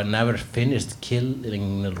fled. So I never finished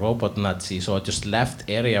killing the robot Nazi. So I just left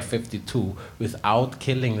Area 52 without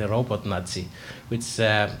killing the robot Nazi. Which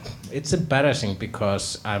it's embarrassing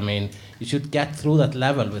because, I mean, you should get through that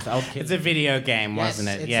level without killing. It's a video game, wasn't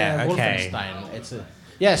Yes, it? it's Yeah. Okay. Wolfenstein. It's a,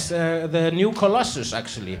 yes, the new Colossus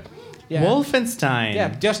actually. Yeah. Wolfenstein. Yeah,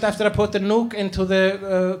 just after I put the nuke into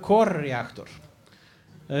the core reactor.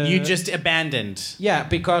 You just abandoned. Yeah,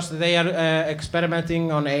 because they are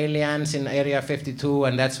experimenting on aliens in Area 52,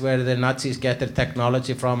 and that's where the Nazis get their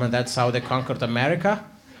technology from, and that's how they conquered America.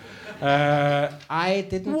 I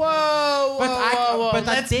didn't. Whoa! But I- but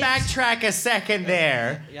I Let's did- backtrack a second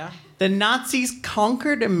there. Yeah. The Nazis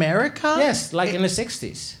conquered America? Yes, like in the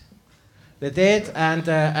 60s. They did, and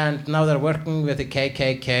now they're working with the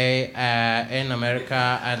KKK in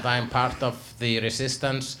America, and I'm part of the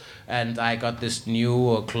resistance, and I got this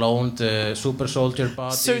new cloned super soldier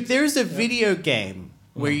body. So there's a video game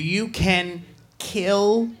where you can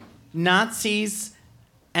kill Nazis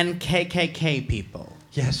and KKK people.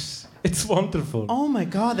 Yes, it's wonderful. Oh my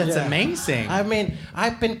god, that's Yeah. amazing. I mean,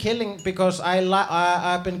 I've been killing because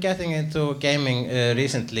I've been getting into gaming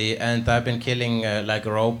recently, and I've been killing like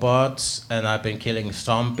robots, and I've been killing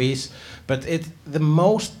zombies. But the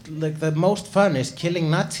most fun is killing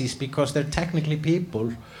Nazis because they're technically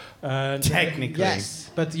people. Technically.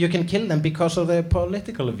 yes, but you can kill them because of their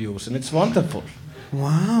political views, and it's wonderful.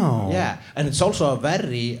 Wow. Yeah, and it's also a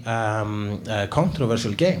very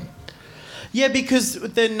controversial game. Yeah, because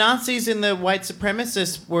the Nazis and the white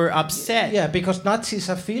supremacists were upset. Yeah, because Nazis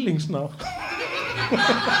have feelings now.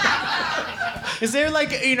 Is there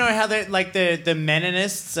like, you know how the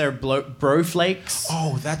Menonists are broflakes?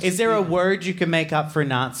 Oh, that's. Is there a word you can make up for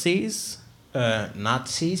Nazis?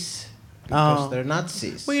 Nazis? because Oh. they're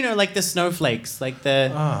Nazis. Well, you know, like the snowflakes, like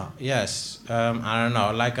the Ah, yes. I don't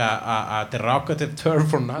know, like a derogative term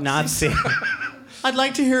for Nazis. Nazi. I'd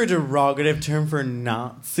like to hear a derogative term for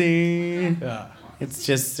Nazi. Yeah. It's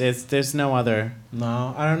just, there's no other.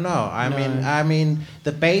 No, I don't know. No. I mean,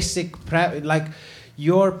 the basic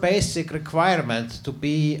your basic requirement to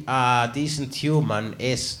be a decent human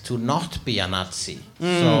is to not be a Nazi.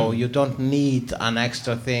 So you don't need an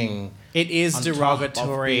extra thing. It is on top of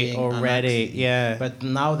derogatory being a already, Nazi. yeah. But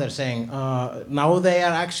now they're saying, now they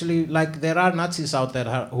are actually, like, there are Nazis out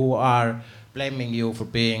there who are blaming you for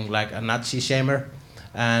being like a Nazi shamer.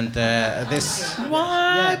 And this...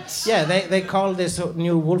 What? Yeah, they call this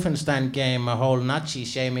new Wolfenstein game a whole Nazi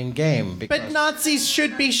shaming game. Because But Nazis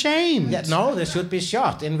should be shamed. yeah, no, they should be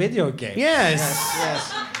shot in video games. Yes.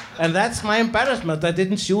 Yes. And that's my embarrassment. I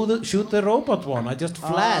didn't shoot the robot one. I just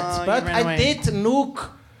fled. Oh, you But ran I away. did nuke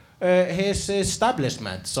his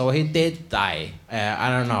establishment, so he did die. I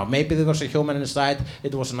don't know. Maybe there was a human inside.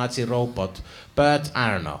 It was a Nazi robot. But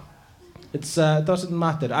I don't know. It doesn't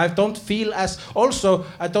matter. I don't feel as... Also,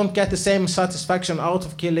 I don't get the same satisfaction out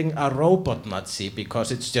of killing a robot Nazi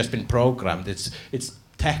because it's just been programmed. It's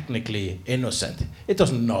technically innocent. It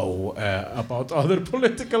doesn't know about other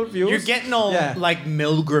political views. You're getting all Yeah. like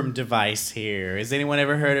Milgram device here. Has anyone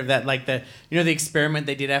ever heard of that? Like the experiment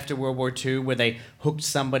they did after World War II where they hooked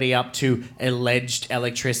somebody up to alleged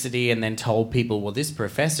electricity and then told people, well, this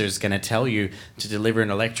professor's going to tell you to deliver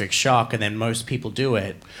an electric shock, and then most people do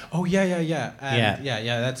it. Oh yeah. And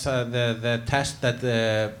Yeah. That's the test that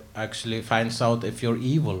actually finds out if you're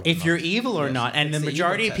evil. If you're evil or Yes, not, and it's the the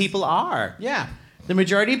majority evil of test. people are. Yeah. The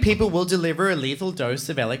majority of people will deliver a lethal dose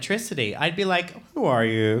of electricity. I'd be like, who are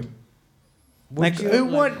you? Would you,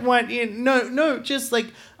 What? No. Just like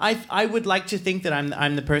I would like to think that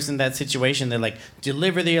I'm the person in that situation. They're like,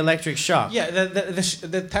 deliver the electric shock. Yeah,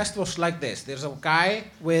 the test was like this. There's a guy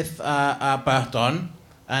with a button,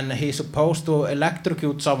 and he's supposed to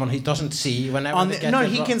electrocute someone he doesn't see whenever they get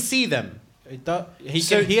He can see them. He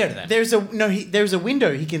So can hear them. There's a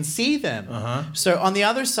window. He can see them. Uh-huh. So on the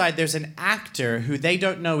other side, there's an actor who they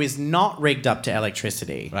don't know is not rigged up to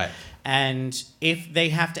electricity. Right. And if they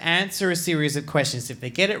have to answer a series of questions, if they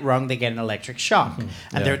get it wrong, they get an electric shock. And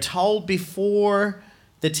Yeah. they're told before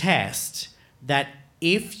the test that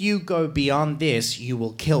if you go beyond this, you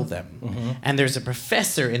will kill them. And there's a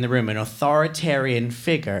professor in the room, an authoritarian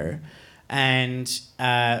figure. And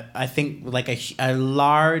I think like a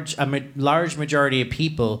large majority of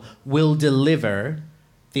people will deliver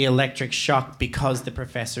the electric shock because the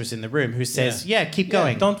professor's in the room who says, yeah, keep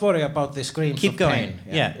going. Don't worry about the screams Keep of going. pain.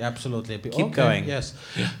 Yeah. Absolutely. Keep going. Yes.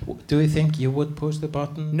 Do you think you would push the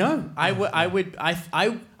button? No,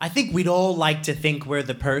 I think we'd all like to think we're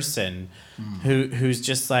the person who's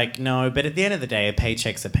just like, no, but at the end of the day, a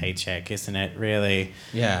paycheck's a paycheck, isn't it? Really?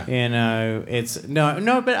 Yeah. You know, it's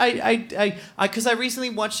no, but because I recently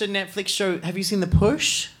watched a Netflix show. Have you seen The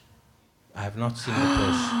Push? I have not seen the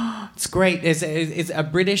push. It's great. It's a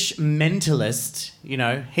British mentalist. You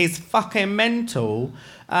know, he's fucking mental.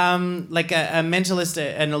 Like a mentalist,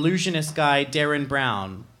 an illusionist guy, Darren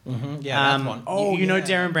Brown. Yeah, that one. Oh, you know yeah,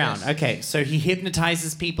 Darren Brown. yes. Okay, so he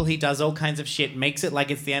hypnotizes people. He does all kinds of shit, makes it like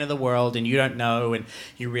it's the end of the world, and you don't know, and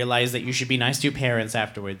you realize that you should be nice to your parents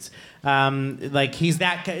afterwards. Like he's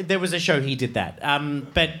that. There was a show he did that.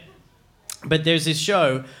 But there's this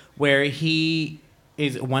show where he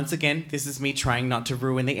is, once again, this is me trying not to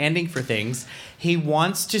ruin the ending for things. He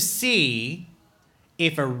wants to see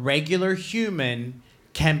if a regular human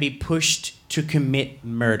can be pushed to commit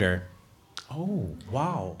murder. Oh,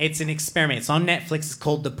 wow. It's an experiment. It's on Netflix. It's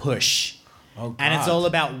called The Push. Oh, And it's God. all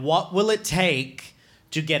about what will it take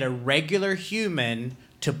to get a regular human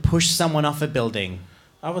to push someone off a building.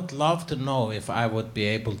 I would love to know if I would be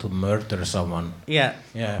able to murder someone. Yeah.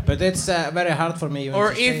 Yeah, but it's very hard for me. even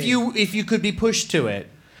Or to if say. you could be pushed to it.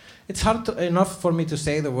 It's hard enough for me to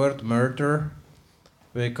say the word murder,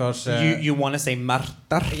 because You want to say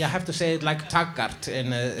martar. you have to say it like Taggart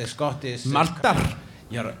in Scottish. Martar.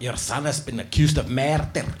 Your son has been accused of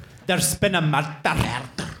murder. There's been a martar.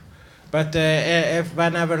 But if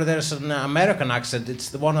whenever there's an American accent,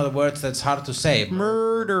 it's one of the words that's hard to say.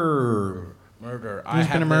 Murder. Murder. Who's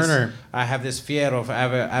been a murder? I have this fear of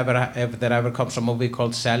if there ever comes a movie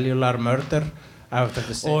called Cellular Murder. I have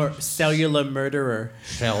to say Or cellular murderer.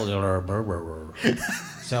 cellular murderer.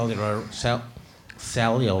 cellular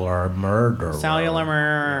murder. Cellular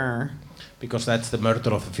murder. Because that's the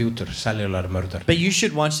murder of the future. Cellular murder. But you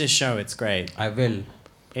should watch this show. It's great. I will.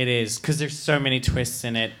 It is. Because there's so many twists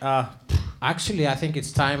in it. Actually, I think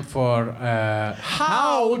it's time for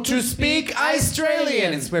How to Speak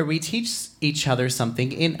Australian. It's where we teach each other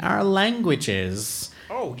something in our languages.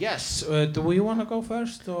 Oh yes. Do you want to go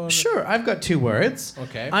first? Or? Sure, I've got 2 words.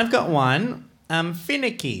 Okay. I've got one.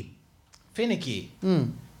 Finicky. Finicky.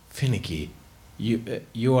 Finicky.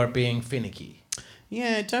 You are being finicky.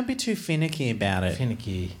 Yeah, don't be too finicky about it.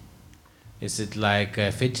 Finicky. Is it like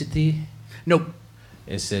fidgety? Nope.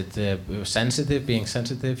 Is it sensitive? Being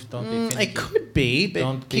sensitive? Don't be finicky. It could be,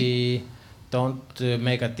 but Don't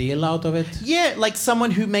make a deal out of it. yeah, like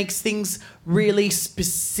someone who makes things really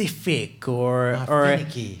specific or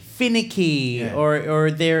finicky, Yeah.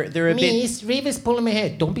 or they're a bit. Miss, Reeves pulling my hair.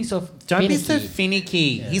 Don't be so Don't be so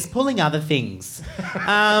finicky. Yeah. He's pulling other things.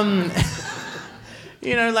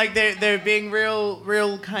 You know, like they're being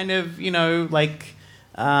real kind of, you know, like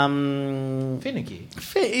Finicky.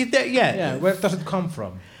 yeah. Yeah. Where does it come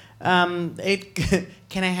from? It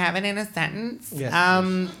can I have it in a sentence? Yes,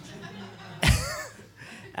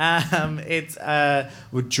 It's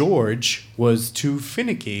well, George was too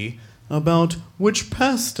finicky about which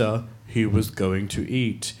pasta he was going to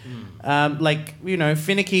eat. Like, you know,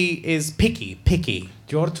 finicky is picky.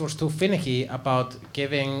 George was too finicky about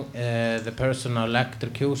giving the person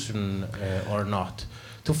electrocution or not.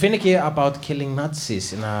 Too finicky about killing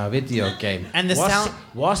Nazis in a video game. And the sound-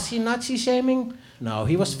 Was he Nazi shaming? No,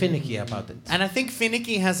 he was finicky about it. And I think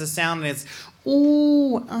finicky has a sound and it's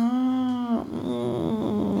ooh, ah,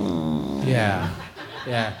 mm. Yeah.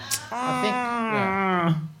 I think.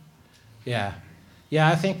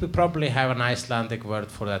 Yeah. I think we probably have an Icelandic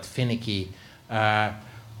word for that. Finicky.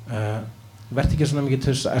 Vertu ekki svona mikið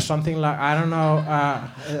tuss, something like, I don't know.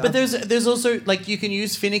 But there's also, like, you can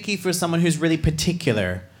use finicky for someone who's really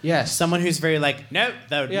particular. Yes. Someone who's very like, no,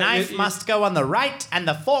 the knife must go on the right and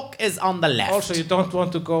the fork is on the left. Also, you don't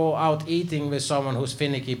want to go out eating with someone who's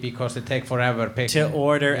finicky because they take forever picking. To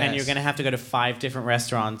order, and Yes. you're going to have to go to 5 different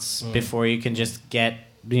restaurants before you can just get,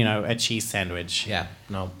 you know, a cheese sandwich. Yeah,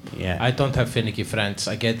 no. Yeah. I don't have finicky friends.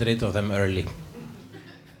 I get rid of them early.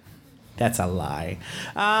 That's a lie.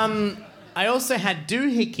 I also had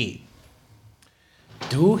doohickey.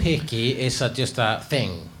 Doohickey is just a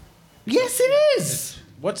thing. Yes, it is.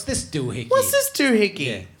 What's this doohickey? What's this doohickey?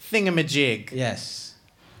 Yeah. Thingamajig. Yes.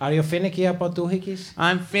 Are you finicky about doohickeys?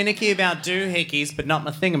 I'm finicky about doohickeys, but not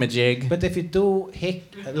my thingamajig. But if you do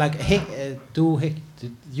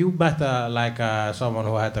you better like someone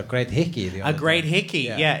who had a great hickey. The A other great time. hickey,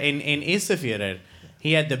 yeah, in Isafjordur.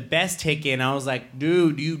 He had the best hickey, and I was like,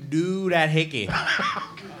 dude, you do that hickey.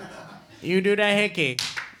 You do that hickey.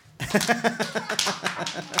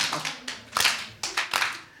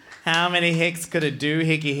 How many hicks could a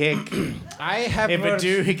doohickey hick? I have If a words-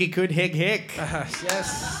 doohickey could hick.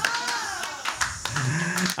 Yes.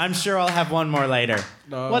 I'm sure I'll have one more later.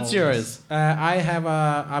 No, What's yours? I have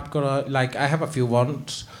I have a few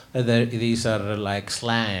ones. These are like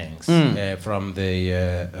slangs from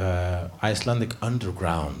the Icelandic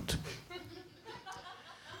underground.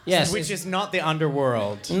 Yes, Which is not the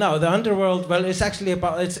underworld. no, the underworld. Well, it's actually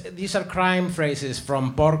these are crime phrases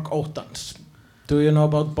from Borg Óttans. Do you know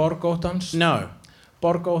about Borg Óttans? No.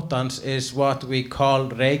 Borg Óttans is what we call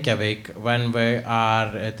Reykjavik when we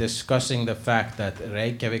are discussing the fact that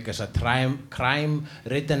Reykjavik is a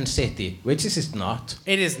crime-ridden city, which it is not.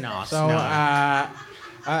 It is not. So, no.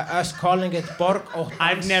 us calling it Borg Óttans.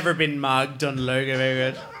 I've never been mugged on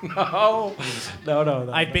Laugavegur. No.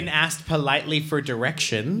 I've been asked politely for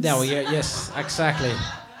directions. No, yeah, yes, exactly.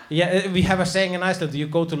 Yeah, we have a saying in Iceland: you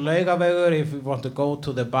go to Laugavegur if you want to go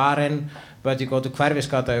to the barinn, but you go to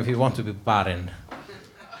Hverfisgata if you want to be barinn.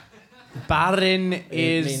 Barinn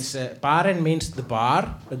It means barinn means the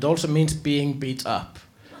bar. It also means being beat up.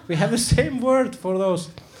 We have the same word for those.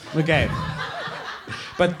 Okay.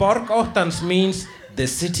 But Borg Óttans means the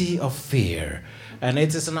city of fear. And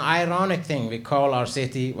it is an ironic thing we call our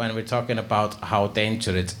city when we're talking about how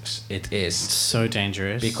dangerous it is. So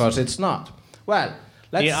dangerous. Because it's not. Well,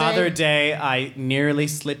 let's the say... other day, I nearly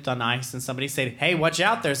slipped on ice, and somebody said, "Hey, watch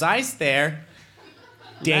out! There's ice there."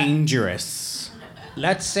 Dangerous.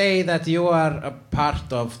 Let's say that you are a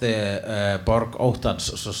part of the Borg Óttans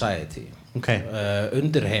society. Okay.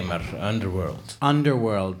 Underheimar, underworld.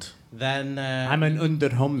 Underworld. Then I'm an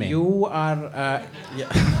underhomie. you are... yeah.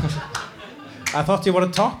 I thought you were a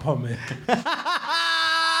top homie.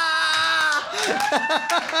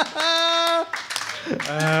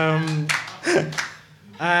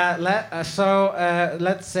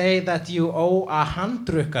 Let's say that you owe a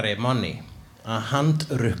handrukkari money. A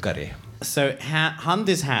handrukkari. So hand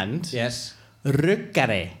is hand. Yes.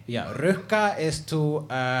 Rukkari. Yeah, rukka is to...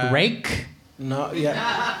 Rake. No,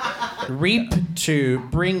 yeah. Reap to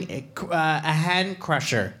bring a hand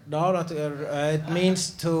crusher. No, not, it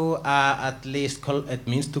means to at least it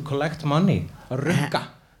means to collect money. Rukka.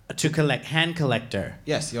 To collect, hand collector.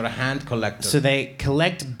 Yes, you're a hand collector. So they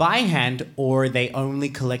collect by hand or they only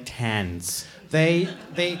collect hands? They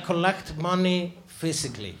collect money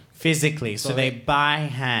physically. Physically, so they buy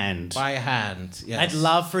hand. By hand, yes. I'd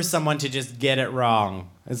love for someone to just get it wrong.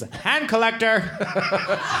 As a hand collector.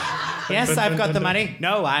 Yes, I've got the money.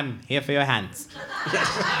 No, I'm here for your hands.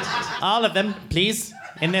 All of them, please,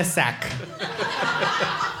 in this sack.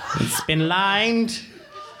 It's been lined.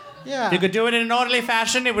 Yeah. If you could do it in an orderly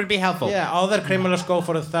fashion, it would be helpful. Yeah, other criminals go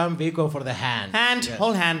for the thumb, we go for the hand. Hand, Yes.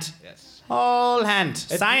 whole hand. Yes. Whole hand.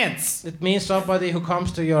 Science. It means somebody who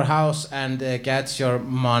comes to your house and gets your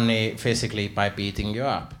money physically by beating you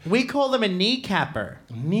up. We call them a kneecapper.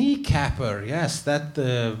 Kneecapper, yes, that.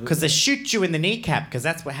 Because they shoot you in the kneecap, because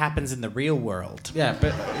that's what happens in the real world. Yeah,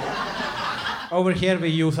 but over here we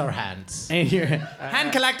use our hands. And you're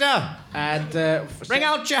hand collector. And Bring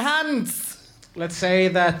out your hands. let's say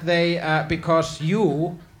that they, because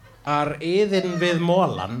you are Iðin við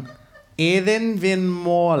Molan. Iðin vin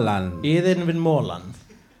Molan. Iðin við Molan.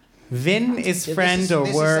 Vin is friend this or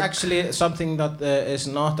this work. is actually something that is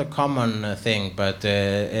not a common thing, but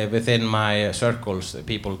within my circles,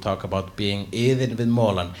 people talk about being Iðin við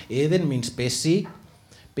Molan. Iðin means busy.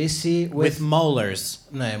 Busy with molars.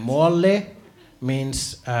 No, mole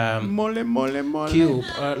means Mole. cube,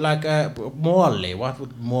 like mole. What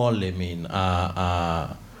would mole mean?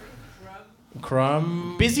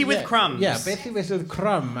 Crumb. Busy with crumbs. Yeah, busy with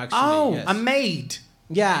crumb. Actually. Oh, yes. a maid.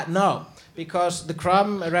 Yeah, no, because the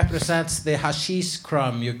crumb represents the hashish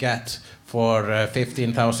crumb you get for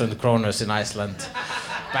 15,000 kroners in Iceland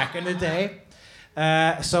back in the day.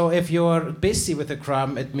 So if you're busy with the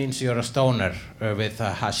crumb, it means you're a stoner with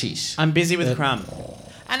hashish. I'm busy with crumb.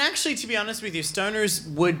 And actually, to be honest with you, stoners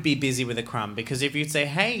would be busy with a crumb because if you'd say,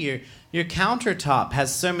 "Hey, your countertop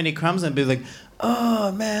has so many crumbs," and be like,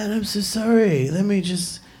 "Oh man, I'm so sorry. Let me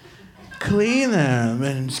just clean them,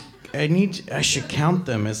 and I should count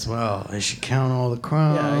them as well. I should count all the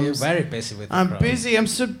crumbs." Yeah, you're very busy with the I'm crumb. busy. I'm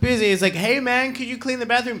so busy. It's like, "Hey man, could you clean the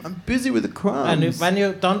bathroom?" I'm busy with the crumbs. And when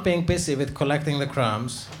you're done being busy with collecting the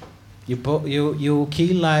crumbs, you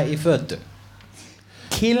kila í fötu.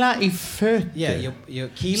 Kila í fötu. Yeah, you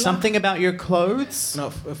kila. Something about your clothes? No,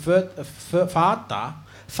 fata.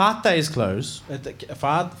 Fata is clothes.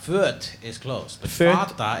 Föt is close, but Föt.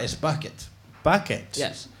 fata is bucket. Bucket.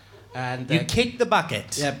 Yes. And You kick the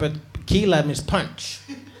bucket. yeah, but kila means punch.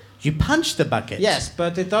 You punch the bucket. Yes,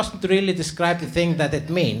 but it doesn't really describe the thing that it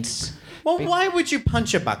means. Well, why would you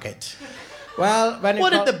punch a bucket? Well, when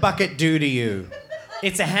What did the bucket do to you?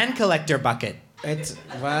 It's a hand collector bucket.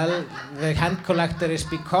 The hand collector is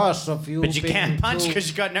because of you. But you being can't punch too- because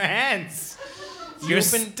you got no hands.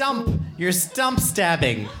 You've been You're stump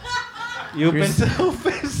stabbing. You've You're been so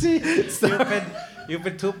busy. You've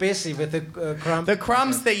been too busy with the crumb. The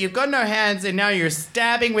crumbs that you've got no hands and now you're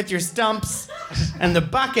stabbing with your stumps and the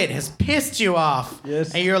bucket has pissed you off.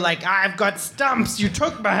 Yes. And you're like, "I've got stumps. You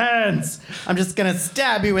took my hands. I'm just going to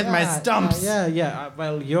stab you with my stumps." Yeah.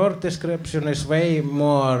 Well, your description is way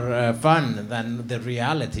more fun than the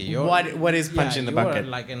reality. What is punching the bucket?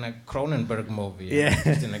 Like in a Cronenberg movie. Yeah.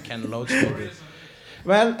 Just in a Ken Loach movie.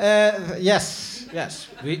 Well, yes.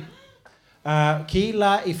 We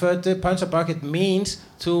kila í fötu, punch a bucket means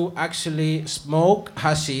to actually smoke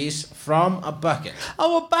hashish from a bucket.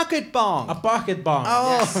 Oh, a bucket bong. A bucket bomb.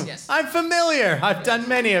 Oh, Yes. I'm familiar. I've done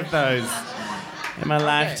many of those in my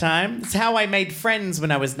lifetime. It's how I made friends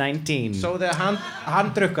when I was 19. So the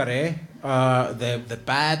handdrukkari, the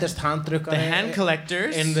baddest handdrukkari, the hand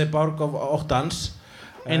collectors in the Borg of Óttans,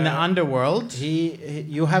 in the underworld.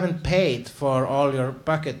 you haven't paid for all your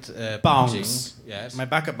bucket punching. Bongs. Yes. My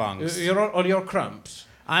bucket bongs. All your crumbs.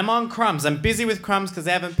 I'm on crumbs. I'm busy with crumbs because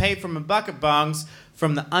I haven't paid for my bucket bongs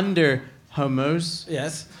from the under homos.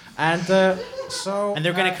 Yes. And so. And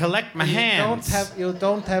they're gonna collect my hands. You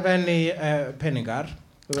don't have any peningar,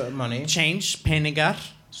 money. Change, peningar.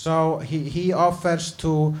 So he offers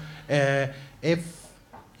to, if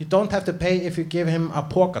you don't have to pay if you give him a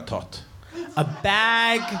pokatot. A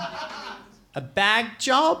bag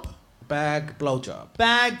job? Bag blowjob.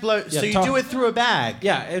 Bag blow. Yeah, so you top- do it through a bag?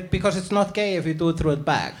 Yeah, because it's not gay if you do it through a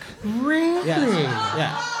bag. Really? Yes.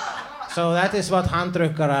 Yeah. So that is what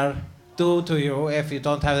handdrukkarar do to you if you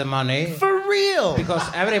don't have the money. For real? Because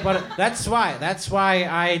everybody. That's why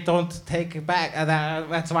I don't take it back.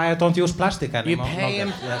 That's why I don't use plastic You anymore. pay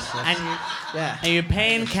him, Yes. and Yeah. you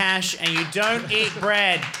pay in cash, and you don't eat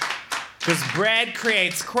bread. Because bread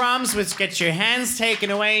creates crumbs, which gets your hands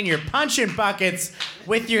taken away, and you're punching buckets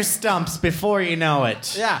with your stumps before you know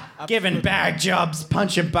it. Yeah, Giving bag jobs,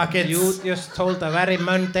 punching buckets. You just told a very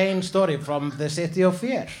mundane story from the City of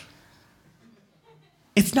Fear.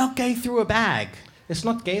 It's not gay through a bag. It's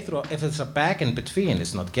not gay through. If it's a bag in between,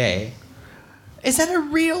 it's not gay. Is that a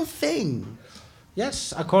real thing?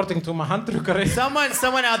 Yes, according to my handrukkari.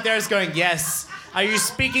 Someone out there is going, yes. Are you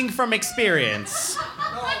speaking from experience?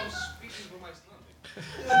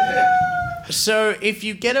 So if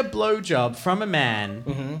you get a blowjob from a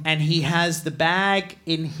man and he has the bag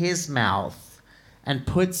in his mouth and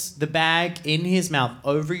puts the bag in his mouth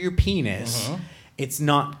over your penis, it's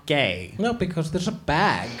not gay. No, because there's a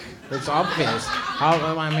bag. It's obvious.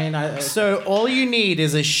 So all you need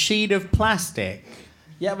is a sheet of plastic.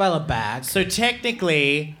 Yeah, well, a bag. So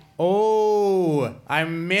technically,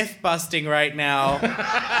 I'm myth busting right now.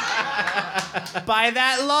 By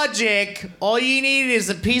that logic, all you need is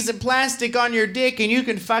a piece of plastic on your dick and you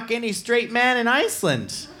can fuck any straight man in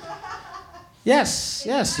Iceland. Yes.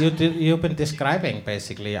 You've been describing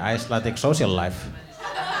basically Icelandic social life.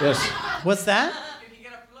 Yes. What's that? You can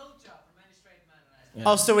get a blowjob from any straight man in Iceland.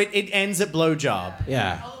 Oh, so it ends at blowjob.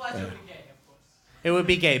 Yeah. Otherwise, it would be gay, of course. It would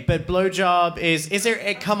be gay, but blowjob is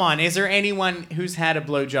there? Come on, is there anyone who's had a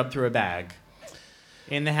blowjob through a bag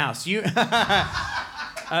in the house? You,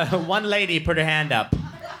 one lady put her hand up.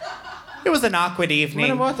 It was an awkward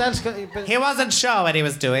evening. What else? He wasn't sure what he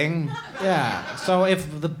was doing. Yeah. So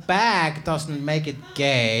if the bag doesn't make it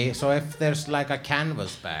gay, so if there's like a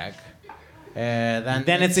canvas bag,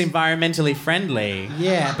 then it's environmentally friendly.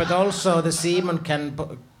 Yeah, but also the semen can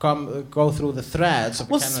go through the threads of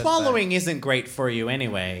a Well, canvas swallowing isn't great for you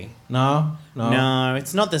anyway. bag. No. No,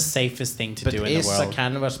 it's not the safest thing to But do in the is world. a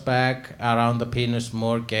canvas bag around the penis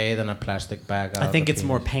more gay than a plastic bag? I think it's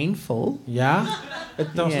more painful. Yeah,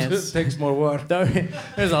 it does. Yes. It takes more work. Though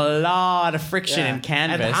there's a lot of friction in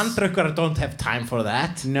canvas. And handrukkar don't have time for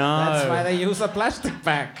that. No. That's why they use a plastic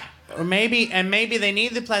bag. Or maybe they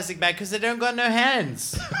need the plastic bag because they don't got no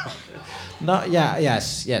hands. No, yeah,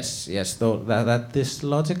 yes. Though that is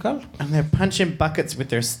logical. And they're punching buckets with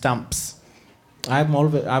their stumps. I will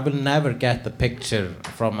never get the picture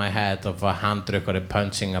from my head of a handrukkari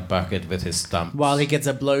punching a bucket with his stump. While he gets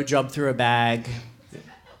a blowjob through a bag.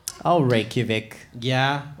 Oh, Reykjavik.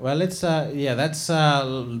 Yeah, well, that's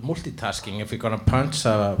multitasking. If you're gonna punch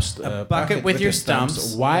a bucket with your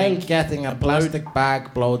stumps while getting a plastic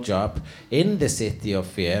bag blowjob in the City of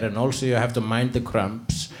Fear, and also you have to mind the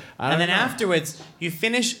crumbs. And then afterwards, you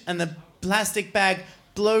finish and the plastic bag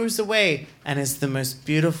blows away and it's the most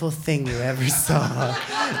beautiful thing you ever saw.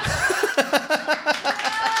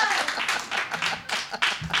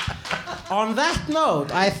 On that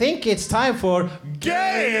note, I think it's time for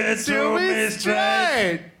Gay it to me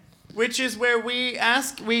straight! Which is where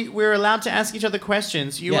we're allowed to ask each other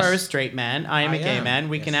questions. You Yes. are a straight man, I am a gay am, man.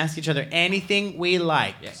 We can yes. ask each other anything we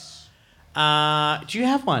like. Yes. Do you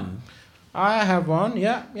have one? I have one.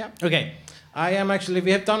 Yeah. Okay. I am actually.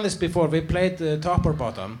 We have done this before. We played top or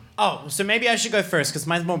bottom. Oh, so maybe I should go first because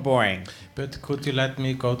mine's more boring. But could you let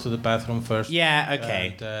me go to the bathroom first? Yeah,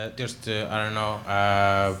 okay. And, I don't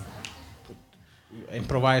know.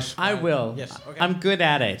 Improvise. I will. Yes. Okay. I'm good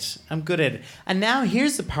at it. And now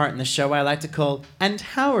here's the part in the show I like to call, and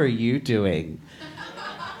how are you doing?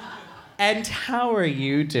 And how are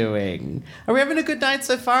you doing? Are we having a good night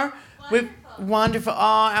so far? Wonderful. Oh,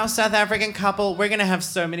 our South African couple. We're gonna have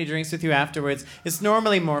so many drinks with you afterwards. It's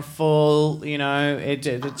normally more full, you know. You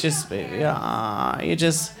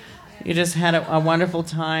just had a wonderful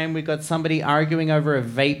time. We got somebody arguing over a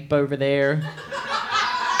vape over there.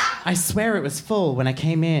 I swear it was full when I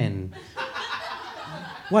came in.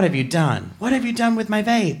 What have you done? What have you done with my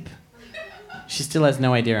vape? She still has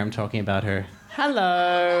no idea I'm talking about her.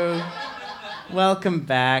 Hello. Welcome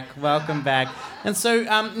back. And so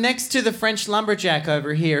next to the French lumberjack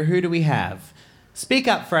over here, who do we have? Speak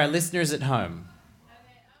up for our listeners at home.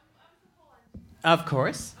 Of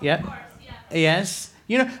course. Yeah. Yes.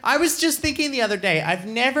 You know, I was just thinking the other day, I've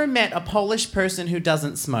never met a Polish person who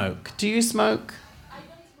doesn't smoke. Do you smoke?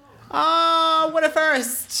 Oh, what a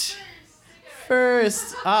first.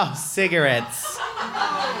 Oh, cigarettes.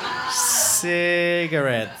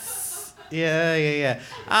 Yeah.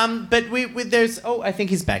 But there's, I think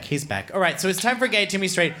he's back. All right, so it's time for Gay to Me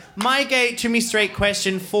Straight. My Gay to Me Straight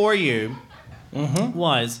question for you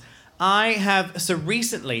was,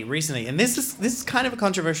 recently, and this is kind of a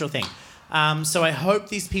controversial thing. So I hope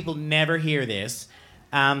these people never hear this,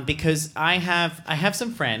 because I have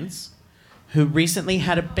some friends who recently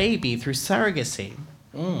had a baby through surrogacy.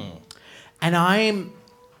 And I'm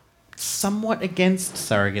somewhat against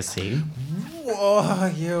surrogacy.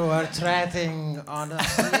 Whoa, you are treading on a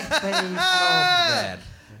slippery slope there.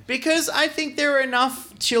 Because I think there are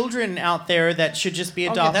enough children out there that should just be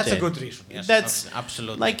adopted. Okay, that's a good reason. Yes, That's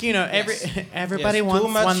absolutely. like, you know, everybody Yes, wants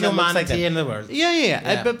too much one that looks like that. humanity in the world.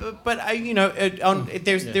 Yeah. But I, you know,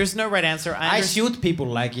 there's no right answer. I shoot people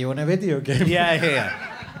like you in a video game. Yeah.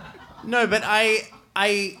 No, but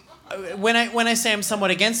when I say I'm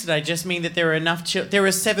somewhat against it, I just mean that there are enough there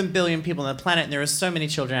are 7 billion people on the planet, and there are so many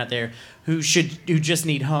children out there who just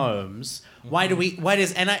need homes. Why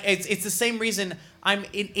does it's the same reason I'm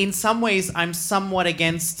in some ways I'm somewhat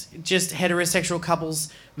against just heterosexual couples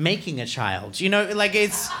making a child. You know, like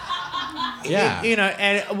it's Yeah. you know,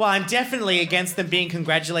 and well, I'm definitely against them being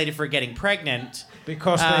congratulated for getting pregnant.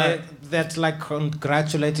 Because that's like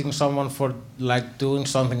congratulating someone for like doing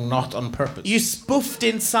something not on purpose. You spoofed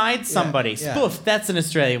inside somebody. yeah. Spoofed, that's an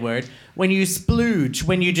Australian word. When you splooge,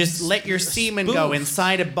 when you just let your semen go Spoofed.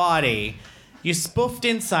 inside a body. You spoofed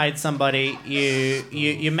inside somebody.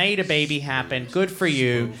 You made a baby happen. Good for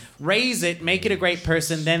you. Raise it, make it a great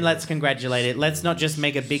person, then let's congratulate it. Let's not just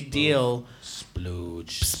make a big deal.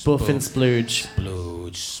 Splooge. Spoof and splooge.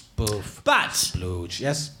 Splooge. Spoof. But Splooge.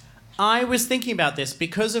 Yes. I was thinking about this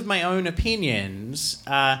because of my own opinions.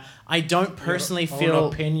 I don't personally own feel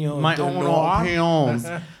opinion my de own noir? opinions.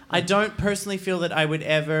 I don't personally feel that I would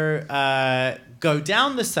ever go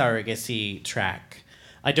down the surrogacy track.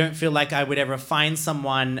 I don't feel like I would ever find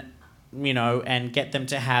someone, you know, and get them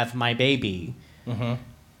to have my baby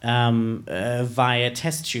via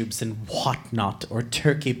test tubes and whatnot, or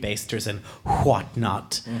turkey basters and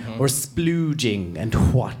whatnot, or splooging and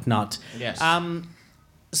whatnot. Yes.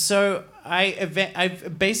 So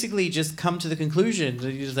I've basically just come to the conclusion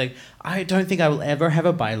that you're just like, I don't think I will ever have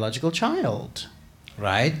a biological child.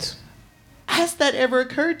 Right. Has that ever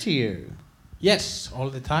occurred to you? Yes, all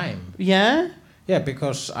the time. Yeah? Yeah,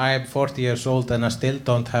 because I'm 40 years old and I still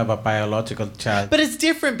don't have a biological child. But it's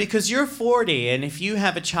different because you're 40, and if you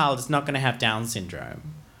have a child, it's not going to have Down syndrome.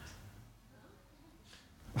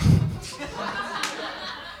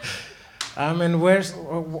 I mean, where's...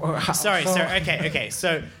 Sorry. Okay.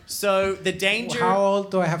 So the danger... How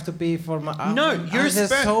old do I have to be for my... No, your there's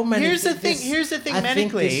sperm... so many Here's the thi- thing. Here's the thing. I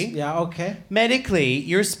think Medically, yeah, okay. medically,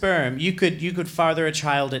 your sperm, you could father a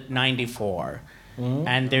child at 94.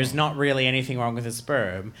 And there's not really anything wrong with the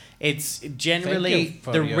sperm. It's generally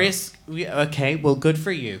for the your- risk. Okay, well, good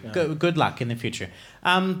for you. Good luck in the future.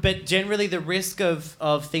 But generally, the risk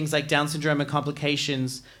of things like Down syndrome and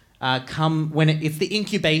complications come when it's the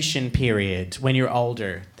incubation period when you're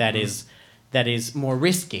older. That is more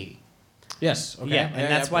risky. Yes, okay. Yeah,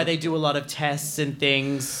 and that's why they do a lot of tests and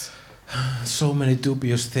things. So many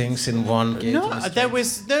dubious things in one game. No, that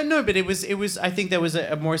was no, but it was. I think there was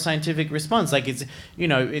a more scientific response. Like it's, you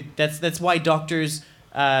know, that's why doctors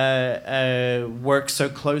work so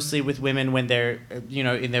closely with women when they're, you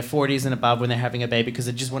know, in their 40s and above when they're having a baby, because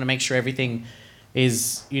they just want to make sure everything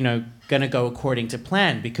is, you know, gonna go according to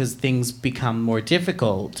plan, because things become more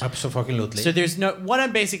difficult. Absolutely. So there's no. What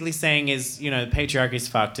I'm basically saying is, you know, the patriarchy's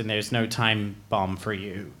fucked, and there's no time bomb for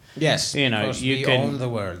you. Yes, You know, because you we can- own the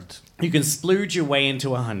world. You can splooge your way into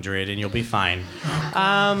 100 and you'll be fine.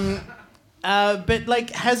 But like,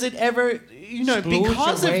 has it ever, you know, Splooge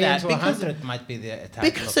because your of way that, into because 100 might be the title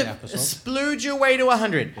because of the of episode. splooge your way to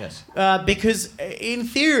 100. Yes. Because in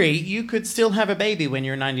theory, you could still have a baby when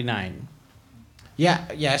you're 99. Yeah.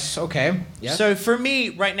 Yes. Okay. Yes. So for me,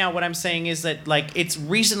 right now, what I'm saying is that like it's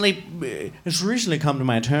recently come to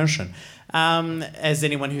my attention, as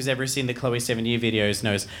anyone who's ever seen the Chloe 70 videos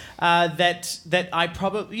knows, that I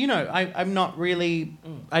probably, you know, I'm not really,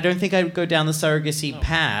 I don't think I would go down the surrogacy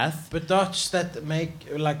path. But does that make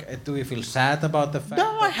like? Do you feel sad about the fact?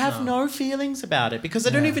 No, I that- have no feelings about it because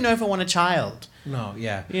I don't Yeah. even know if I want a child. No.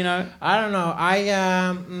 Yeah. You know. I don't know.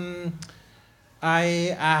 I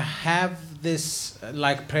have this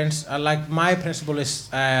like my principle is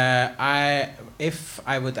if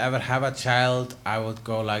I would ever have a child, I would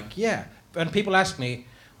go like, yeah. When people ask me,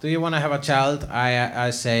 do you want to have a child, I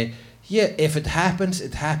say, yeah, if it happens,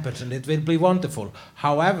 it happens, and it will be wonderful.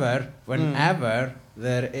 However, whenever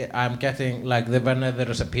I'm getting like when there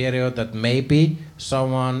is a period that maybe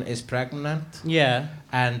someone is pregnant Yeah.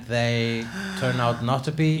 and they turn out not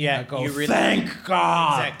to be, Yeah, I go, you really- thank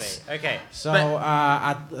God. Exactly. Okay. So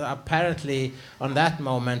But- apparently, on that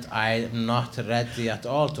moment, I'm not ready at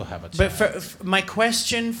all to have a child. But my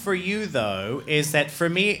question for you though is that for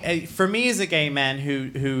me as a gay man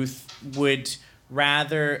who would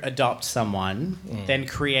rather adopt someone than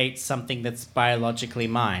create something that's biologically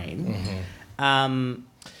mine,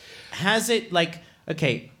 has it like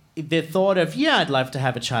okay? the thought of, yeah, I'd love to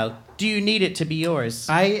have a child. Do you need it to be yours?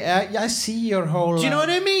 I see your whole. Do you know what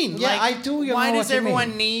I mean? Yeah, I do. You why know does what you everyone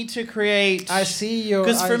mean. need to create? I see your.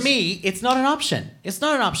 Because for me, it's not an option. It's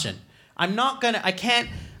not an option. I'm not gonna. I can't.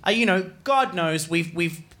 God knows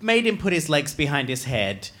we've made him put his legs behind his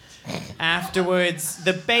head. Afterwards,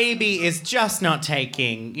 the baby is just not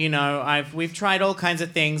taking. We've tried all kinds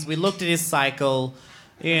of things. We looked at his cycle.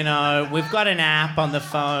 We've got an app on the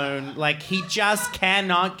phone. Like, he just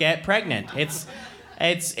cannot get pregnant. It's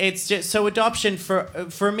just so adoption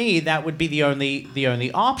for me, that would be the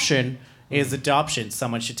only option is adoption.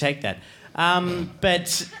 Someone should take that.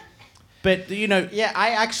 But Yeah, I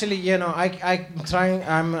actually,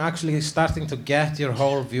 I'm actually starting to get your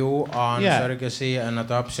whole view on surrogacy and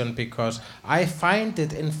adoption, because I find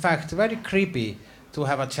it, in fact, very creepy to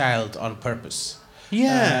have a child on purpose.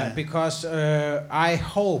 Yeah. Because I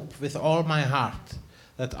hope with all my heart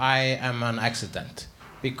that I am an accident.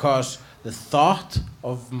 Because the thought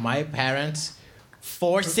of my parents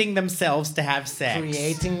forcing themselves to have sex,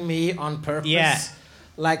 creating me on purpose. Yeah.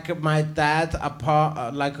 Like my dad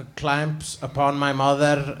climbs upon my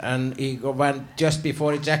mother, and he went just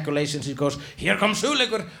before ejaculation. He goes, "Here comes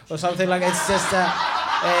Hulegur," or something like. It's just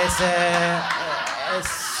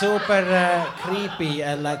it's super creepy,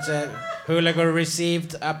 and like Hulegur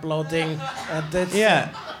received uploading, and it's,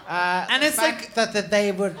 and it's like that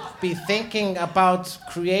they would be thinking about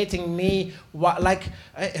creating me.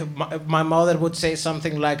 My mother would say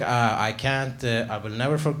something like, "I can't. I will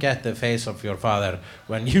never forget the face of your father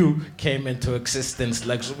when you came into existence."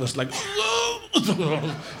 Like, it was like,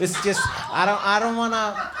 it's just I don't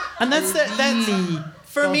wanna. And that's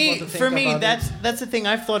for me. That. That's the thing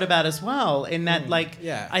I've thought about as well. In that,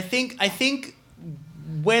 I think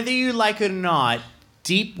whether you like it or not,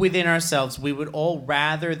 deep within ourselves, we would all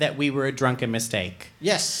rather that we were a drunken mistake.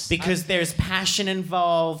 Yes. Because there's passion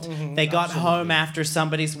involved. They got home after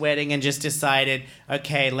somebody's wedding and just decided,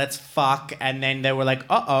 okay, let's fuck. And then they were like,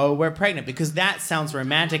 uh-oh, we're pregnant. Because that sounds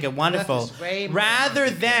romantic and wonderful. That is way more rather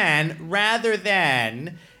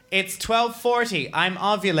than, it's 12:40, I'm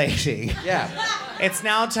ovulating. Yeah. It's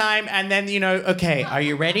now time, and then, okay, are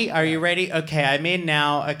you ready? Are you ready? Okay, I'm in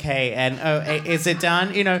now. Okay, and is it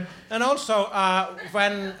done? And also,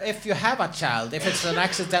 if you have a child, if it's an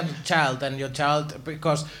accidental child, and your child,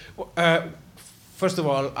 because first of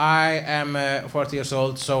all, I am 40 years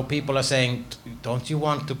old, so people are saying, don't you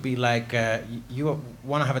want to be like, you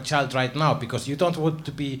want to have a child right now because you don't want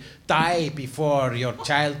to die before your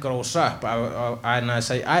child grows up. And I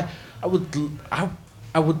say, I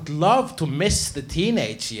would love to miss the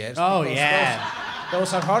teenage years. Oh, yeah.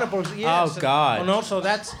 Those are horrible years. Oh, God. And also,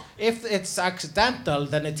 if it's accidental,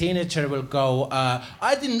 then a teenager will go,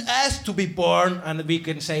 I didn't ask to be born, and we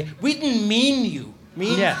can say, we didn't mean you. For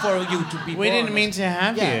you to be born. We didn't mean to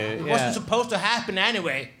have you. It wasn't supposed to happen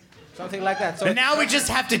anyway. Something like that. So but now we just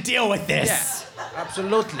have to deal with this. Yeah,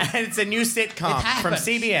 absolutely. And it's a new sitcom from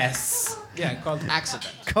CBS. Yeah, called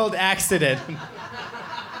Accident. Called Accident.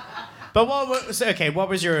 But what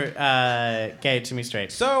was your Get It To Me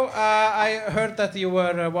Straight? So I heard that you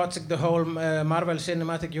were watching the whole Marvel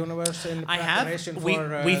Cinematic Universe in preparation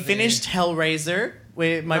for we finished Hellraiser.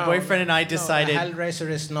 My boyfriend and I decided... No, Hellraiser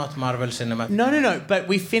is not Marvel Cinematic. No. But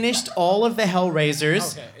we finished all of the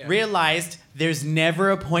Hellraisers, realized there's never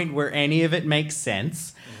a point where any of it makes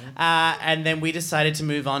sense. And then we decided to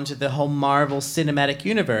move on to the whole Marvel Cinematic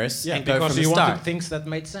Universe and go from the start. Because you wanted things that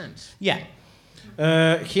made sense. Yeah.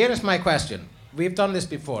 Here is my question. We've done this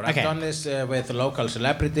before. Okay. I've done this with local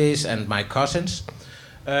celebrities and my cousins.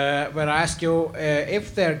 Where I ask you,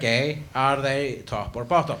 if they're gay, are they top or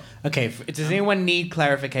bottom? Okay, does anyone need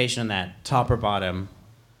clarification on that? Top or bottom?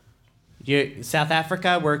 South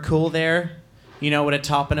Africa, we're cool there? You know what a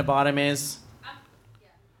top and a bottom is?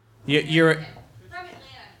 You're... From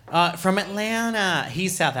Atlanta. From Atlanta.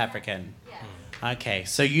 He's South African. Yeah. Okay,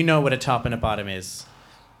 so you know what a top and a bottom is.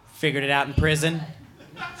 Figured it out in prison?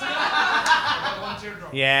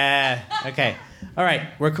 Yeah, okay. All right,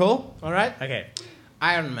 we're cool? All right. Okay.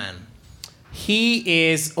 Iron Man.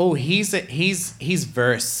 He is, he's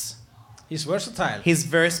verse. He's versatile. He's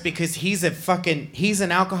verse because he's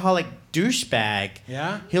an alcoholic douchebag.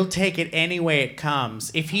 Yeah? He'll take it any way it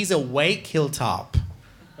comes. If he's awake, he'll top.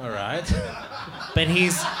 All right. But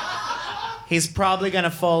he's probably gonna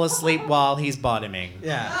fall asleep while he's bottoming.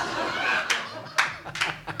 Yeah.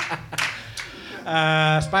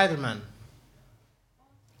 Spider-Man.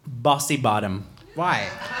 Bossy bottom. Why?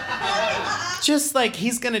 Just like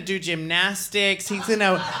he's gonna do gymnastics. He's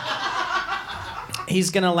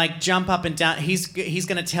gonna like jump up and down. He's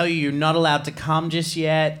gonna tell you you're not allowed to come just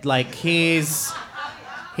yet. Like he's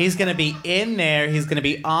He's gonna be in there. He's gonna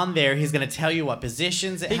be on there. He's gonna tell you what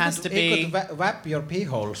positions it has to He be. could wrap your pee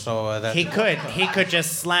hole so that... He could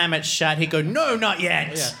just slam it shut. He'd go, no, not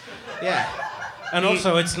yet. Yeah. Yeah. And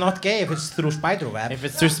also, it's not gay if it's through spiderweb. If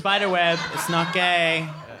it's through spiderweb, it's not gay.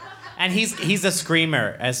 And he's a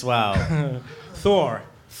screamer as well. Thor.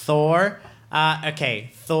 Thor.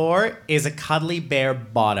 Okay, Thor is a cuddly bear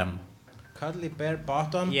bottom. Cuddly bear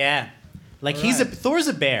bottom. Yeah. Like Right. Thor's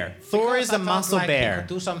a bear. Thor Because is I a thought, muscle like, bear. He could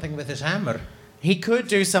do something with his hammer. He could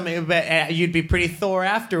do something, but you'd be pretty Thor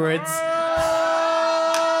afterwards.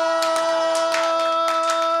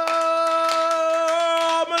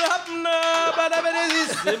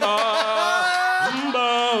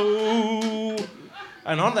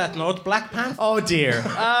 And on that note, Black Panther. Oh dear.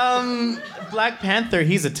 Black Panther,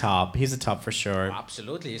 he's a top. He's a top for sure.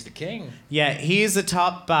 Absolutely, he's the king. Yeah, he's a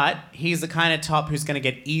top, but he's the kind of top who's going to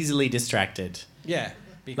get easily distracted. Yeah.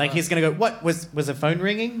 Like he's going to go, what, was a phone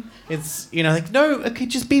ringing? It's, like, no, okay,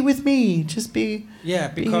 just be with me. Just be... Yeah,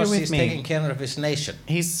 be because here with he's me. taking care of his nation.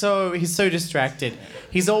 He's so distracted.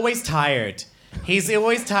 He's always tired. He's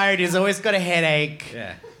always tired. He's always got a headache.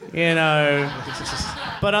 Yeah.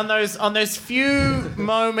 But on those few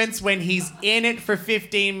moments when he's in it for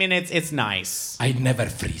 15 minutes, it's nice. I never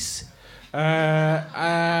freeze.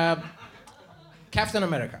 Captain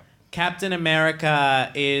America. Captain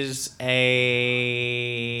America is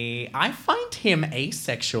I find him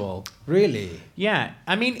asexual. Really? Yeah.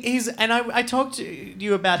 I mean, I talked to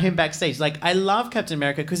you about him backstage. Like, I love Captain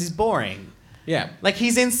America because he's boring. Yeah. Like,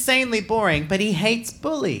 he's insanely boring, but he hates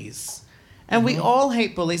bullies. And we all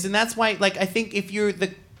hate bullies, and that's why, like, I think if you're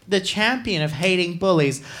the champion of hating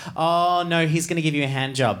bullies, oh no, he's gonna give you a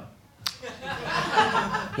hand job.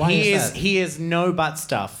 Why is that? He is no butt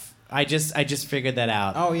stuff. I just figured that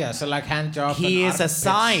out. Oh yeah, so like hand job. He and is a armpits.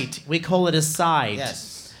 side. We call it a side.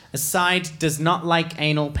 Yes. A side does not like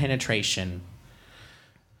anal penetration.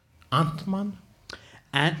 Ant-Man.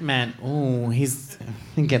 Ant-Man. Ooh, he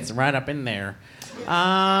gets right up in there.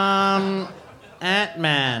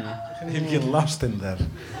 Ant-Man. You get lost in there.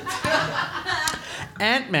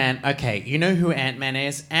 Ant-Man. Okay, you know who Ant-Man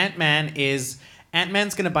is? Ant-Man's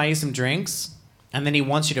gonna buy you some drinks, and then he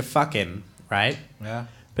wants you to fuck him, right? Yeah.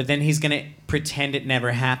 But then he's gonna pretend it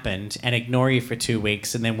never happened and ignore you for 2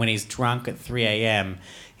 weeks, and then when he's drunk at 3 a.m.,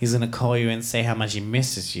 he's gonna call you and say how much he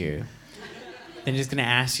misses you. Then he's gonna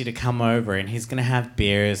ask you to come over, and he's gonna have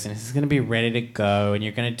beers, and he's gonna be ready to go, and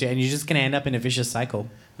you're just gonna end up in a vicious cycle.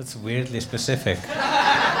 That's weirdly specific.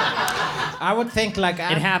 I would think like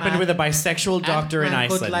It happened with a bisexual doctor in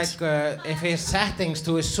Iceland. Could if his settings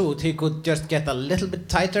to his suit, he could just get a little bit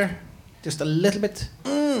tighter, just a little bit.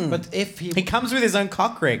 But if He comes with his own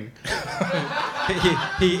cock ring.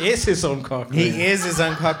 he is his own cock. He is his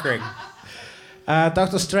own cock ring.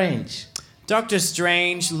 Doctor Strange. Doctor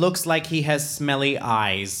Strange looks like he has smelly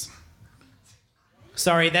eyes.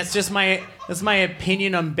 Sorry, that's my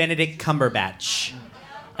opinion on Benedict Cumberbatch.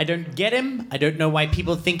 I don't get him. I don't know why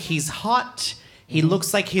people think he's hot. He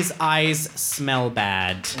looks like his eyes smell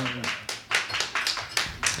bad.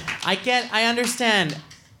 I understand.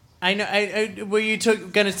 I know. Were you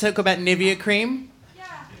going to talk about Nivea cream?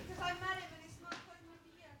 Yeah, because I met him and he smelled like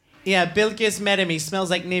Nivea. Yeah, Bilkis met him. He smells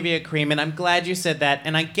like Nivea cream, and I'm glad you said that.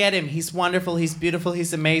 And I get him. He's wonderful. He's beautiful.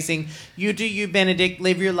 He's amazing. You do you, Benedict.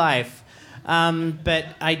 Live your life. But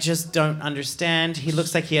I just don't understand. He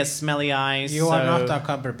looks like he has smelly eyes. You are not a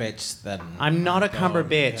Cumberbitch then. I'm not a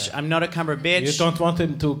Cumberbitch. Yeah. I'm not a Cumberbitch. You don't want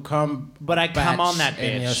him to come. But I come on that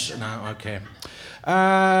in bitch. No, okay.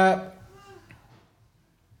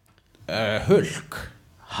 Hulk.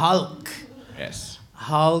 Hulk. Yes.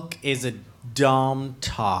 Hulk is a dumb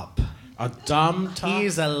top. A dumb top.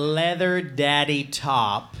 He's a leather daddy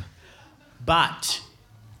top, but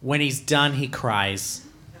when he's done, he cries.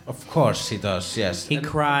 Of course he does. Yes. He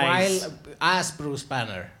cries. While as Bruce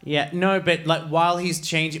Banner. Yeah, no, but like while he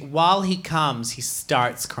comes, he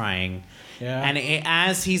starts crying. Yeah. And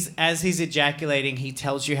as he's ejaculating, he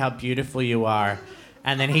tells you how beautiful you are,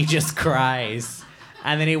 and then he just cries.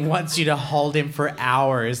 And then he wants you to hold him for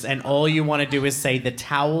hours, and all you want to do is say, "The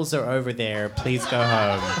towels are over there. Please go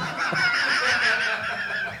home."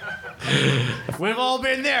 We've all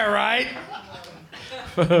been there, right?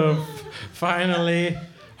 Finally,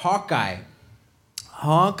 Hawkeye.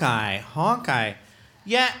 Hawkeye.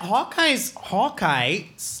 Yeah, Hawkeye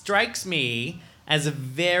strikes me as a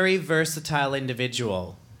very versatile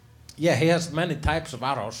individual. Yeah, he has many types of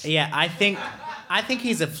arrows. Yeah, I think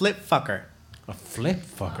he's a flip fucker. A flip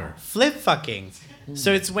fucker. Flip fucking.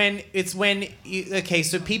 So it's when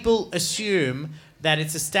so people assume that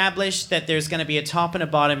it's established that there's going to be a top and a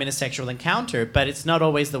bottom in a sexual encounter, but it's not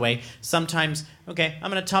always the way. Sometimes, okay,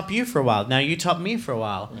 I'm going to top you for a while. Now you top me for a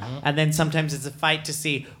while. And then sometimes it's a fight to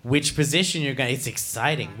see which position you're going to... It's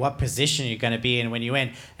exciting. What position you're going to be in when you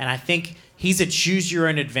end. And I think he's a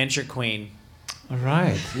choose-your-own-adventure queen. All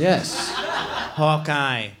right. Yes.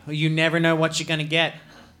 Hawkeye. You never know what you're going to get.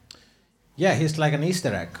 Yeah, he's like an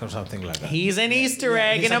Easter egg or something like that. He's an Easter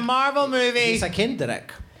egg he's in a Marvel movie. He's a Kinder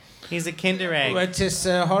egg. He's a Kinder egg. Which is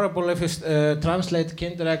horrible if you translate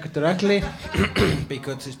Kinder egg directly,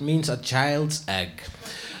 because it means a child's egg.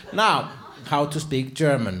 Now, how to speak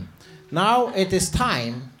German. Now it is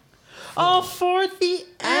time. For the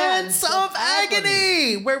Ants of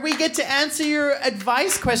Agony, where we get to answer your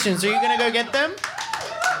advice questions. Are you going to go get them?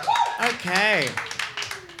 Okay.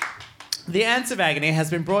 The Ants of Agony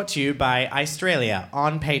has been brought to you by Australia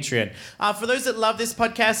on Patreon. For those that love this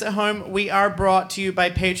podcast at home, we are brought to you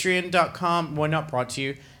by patreon.com. Well, not brought to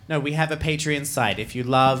you. No, we have a Patreon site. If you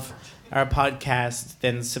love our podcast,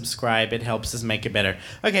 then subscribe. It helps us make it better.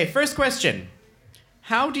 Okay, first question.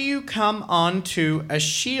 How do you come on to a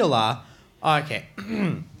Sheila? Okay.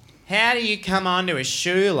 How do you come on to a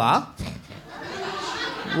Sheila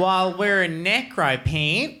while wearing necro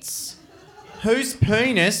pants? Whose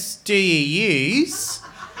penis do you use?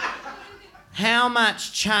 How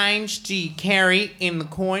much change do you carry in the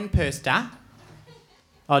coin purse, duh?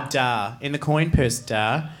 Oh, duh. In the coin purse,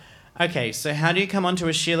 duh. Okay, so how do you come onto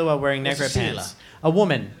a Sheila while wearing What's a necro Sheila? pants? A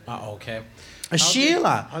woman. Oh, okay. A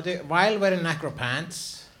Sheila. While wearing necro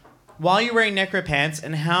pants. While you're wearing necro pants,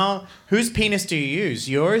 and whose penis do you use?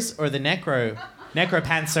 Yours or the necro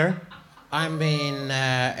pantser? I mean,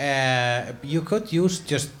 you could use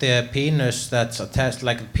just the penis that's attached,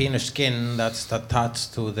 like a penis skin that's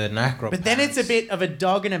attached to the necro. But then it's a bit of a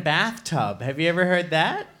dog in a bathtub. Have you ever heard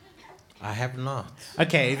that? I have not.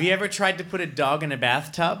 Okay, have you ever tried to put a dog in a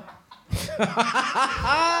bathtub?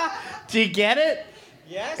 Do you get it?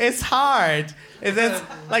 Yes. It's hard. It's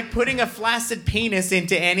like putting a flaccid penis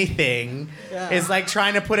into anything is like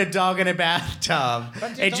trying to put a dog in a bathtub.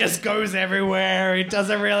 It just goes everywhere. It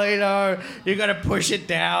doesn't really know. You gotta push it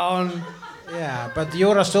down. Yeah, but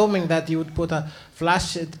you're assuming that you would put a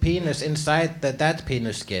flaccid penis inside the dead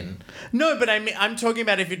penis skin. No, but I'm talking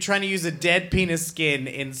about if you're trying to use a dead penis skin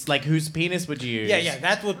in like whose penis would you use? Yeah,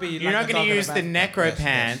 that would be. You're not going to use the necro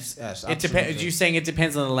pants. Yes, it depends. You're saying it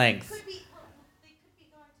depends on the length. They could be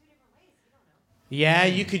going two different ways. You don't know. Yeah,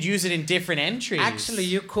 you could use it in different entries. Actually,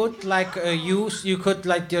 you could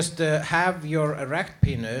just have your erect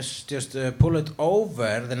penis, just pull it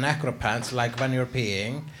over the necro pants, like when you're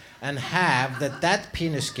peeing, and have the dead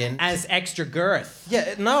penis skin as extra girth.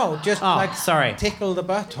 Yeah, no, just sorry. Tickle the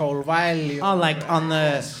butthole while you. Oh, like on the.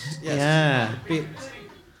 Yes. Yeah. Be,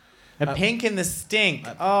 a pink in the stink.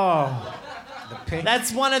 Oh. the pink.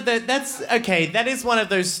 That's one of the. That's okay. That is one of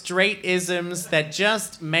those straight isms that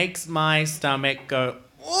just makes my stomach go.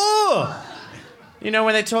 Oh. You know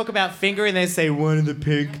when they talk about fingering, they say one in the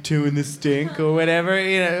pink, two in the stink, or whatever.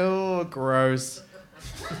 You know, oh, gross.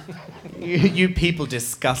 You people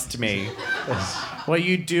disgust me. What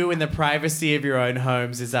you do in the privacy of your own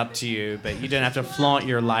homes is up to you, but you don't have to flaunt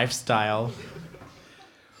your lifestyle.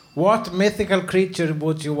 What mythical creature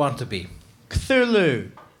would you want to be?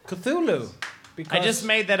 Cthulhu. Cthulhu. Because, I just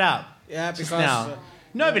made that up. Yeah, because now.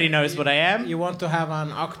 Nobody knows what I am. You want to have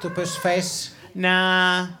an octopus face?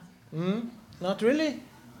 Nah. Not really.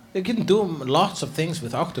 You can do lots of things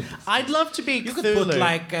with octopus. I'd love to be You Cthulhu. could put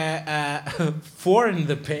like 4 in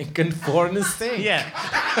the pink and 4 in the stink. Yeah.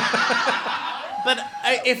 But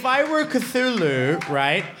if I were Cthulhu,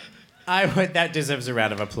 right, I would. That deserves a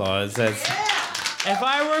round of applause. If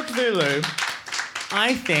I were Cthulhu,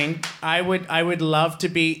 I think I would love to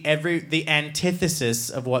be the antithesis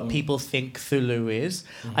of what people think Cthulhu is.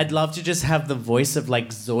 I'd love to just have the voice of like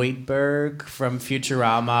Zoidberg from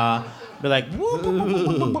Futurama. Be like,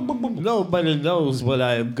 nobody knows what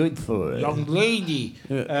I am good for. Young lady.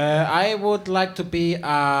 I would like to be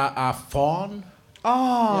a fawn.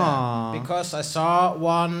 Oh. Yeah, because I saw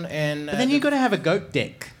one in... But then you got to have a goat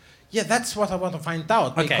dick. Yeah, that's what I want to find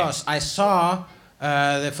out. Okay. Because I saw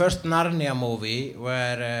the first Narnia movie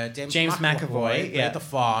where James McAvoy played a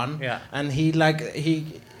fawn. Yeah. And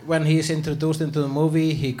when he's introduced into the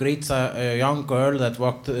movie, he greets a young girl that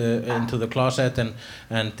walked into the closet, and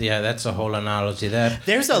yeah, that's a whole analogy there.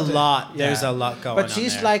 There's a lot going on. But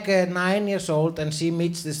she's there. like 9 years old, and she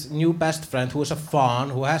meets this new best friend who is a fawn,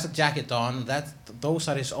 who has a jacket on. Those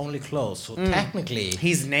are his only clothes. So technically,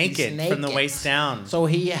 he's naked from the waist down. So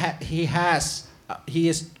he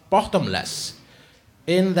is bottomless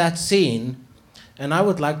in that scene. And I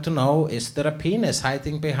would like to know, is there a penis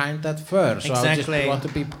hiding behind that fur? So I just Exactly. want to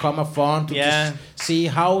become a fan to Yeah. just see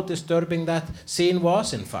how disturbing that scene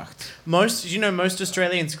was, in fact. Most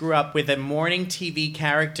Australians grew up with a morning TV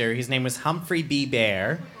character. His name was Humphrey B.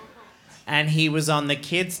 Bear. And he was on the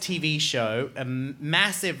kids' TV show. A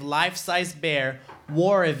massive life-size bear,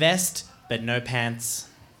 wore a vest, but no pants.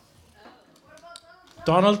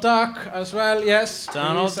 Donald Duck as well, yes.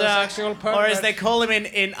 Donald He's a Duck. sexual Or as pervert. they call him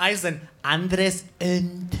in Iceland, Andres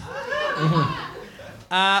Und.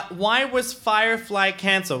 Why was Firefly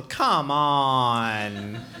cancelled? Come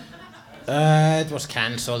on. It was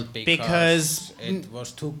cancelled Because- it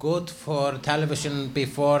was too good for television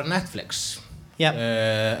before Netflix. Yep.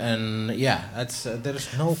 And yeah, there's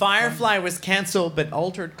no Firefly was cancelled, but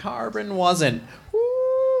Altered Carbon wasn't. Woo,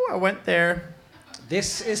 I went there.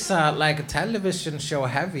 This is like a television show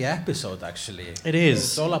heavy episode, actually. It is.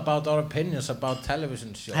 It's all about our opinions about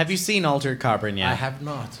television shows. Have you seen Altered Carbon yet? I have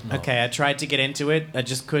not. No. Okay, I tried to get into it. I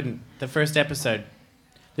just couldn't. The first episode.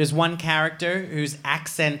 There's one character whose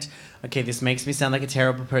accent. Okay, this makes me sound like a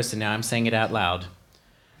terrible person now. I'm saying it out loud.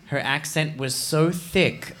 Her accent was so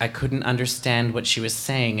thick, I couldn't understand what she was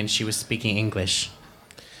saying, and she was speaking English.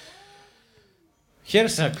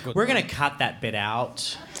 Here's a good. We're gonna cut that bit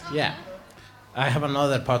out. Yeah. I have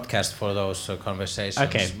another podcast for those conversations.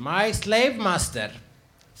 Okay. My slave master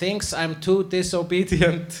thinks I'm too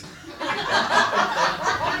disobedient.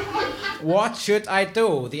 What should I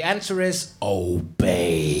do? The answer is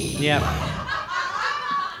obey. Yep.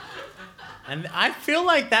 And I feel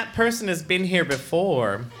like that person has been here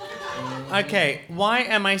before. Okay, why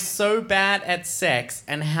am I so bad at sex,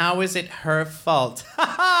 and how is it her fault?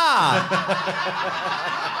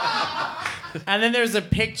 And then there's a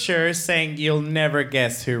picture saying, "You'll never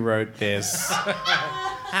guess who wrote this."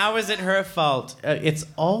 How is it her fault? It's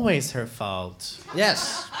always her fault.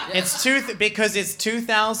 Yes. It's because it's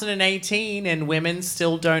 2018 and women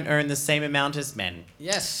still don't earn the same amount as men.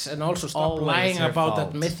 Yes, and also stop Always lying her about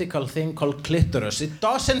fault. that mythical thing called clitoris. It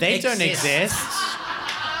doesn't They exist. don't exist.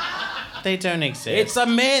 They don't exist. It's a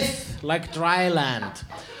myth, like dry land.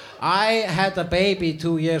 I had a baby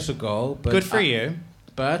 2 years ago. But Good for you.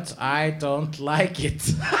 But I don't like it.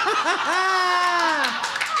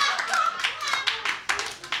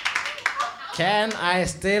 Can I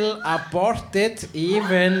still abort it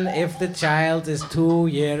even if the child is 2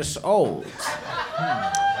 years old?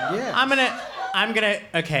 Yeah. I'm gonna I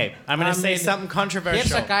say mean, something controversial.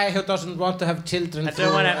 Here's a guy who doesn't want to have children. I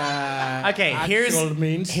don't wanna- Okay, actual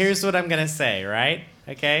means. here's what I'm gonna say, right?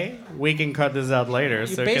 Okay? We can cut this out later, You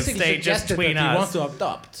so it can basically stay just suggested between that you want us. to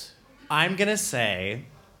adopt. I'm gonna say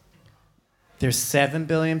there's 7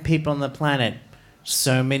 billion people on the planet,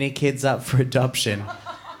 so many kids up for adoption.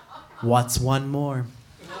 What's one more?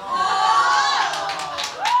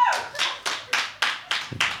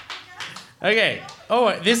 Okay.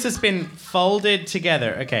 Oh, this has been folded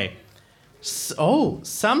together. Okay.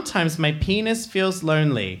 Sometimes my penis feels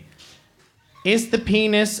lonely. Is the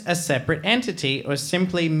penis a separate entity or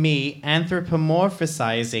simply me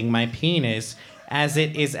anthropomorphizing my penis as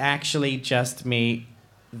it is actually just me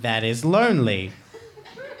that is lonely?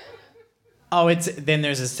 Oh, then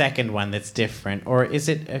there's a second one that's different. Or is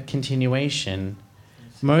it a continuation?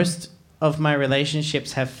 Most of my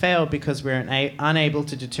relationships have failed because we're unable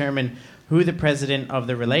to determine who the president of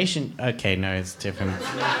the relation... Okay, no, it's different.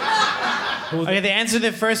 Okay, the answer to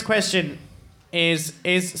the first question is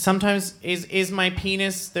sometimes is my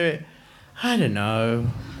penis the... I don't know.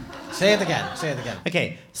 Say it again. Say it again.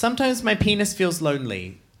 Okay, sometimes my penis feels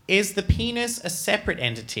lonely. Is the penis a separate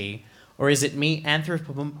entity, or is it me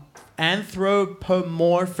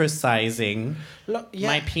anthropomorphizing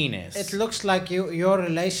my penis? It looks like your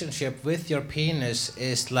relationship with your penis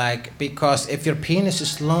is like, because if your penis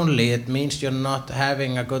is lonely, it means you're not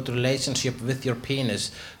having a good relationship with your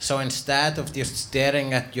penis. So instead of just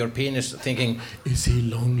staring at your penis thinking, is he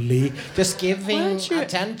lonely? Just giving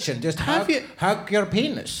attention. Just hug your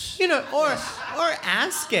penis. You know, or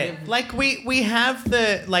ask it. Like we have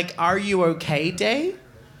the "Are you okay?" day.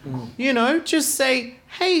 You know, just say,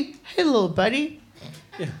 "Hey, little buddy.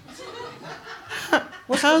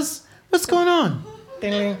 What's going on?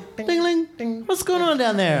 Ding, Ding, ding. What's going on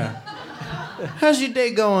down there? How's your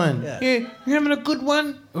day going? Yeah. You having a good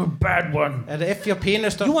one or a bad one? And if your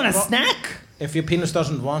penis doesn't You want a snack? If your penis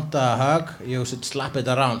doesn't want a hug, you should slap it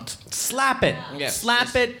around. Slap it. Yes.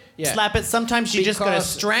 Slap it. Yeah. Slap it. Sometimes you just gotta Because,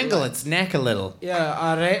 strangle its neck a little.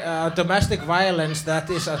 Yeah, domestic violence, that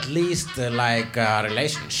is at least like a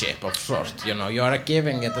relationship of sort. You know, you are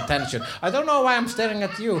giving it attention. I don't know why I'm staring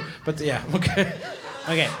at you, but yeah, okay.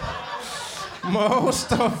 Okay.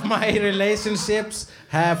 Most of my relationships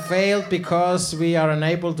have failed because we are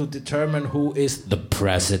unable to determine who is the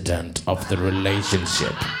president of the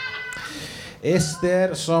relationship. Is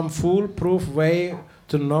there some foolproof way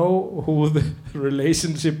to know who the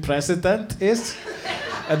relationship president is?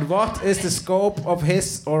 And what is the scope of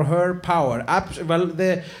his or her power?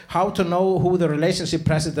 How to know who the relationship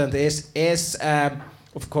president is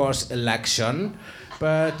of course, election.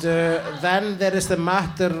 But then there is the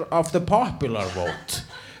matter of the popular vote,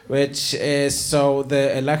 which is so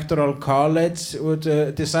the electoral college would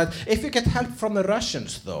decide. If you get help from the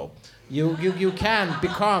Russians, though, you can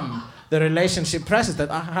become the relationship president.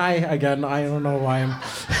 Hi again. I don't know why I'm.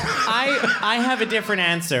 I have a different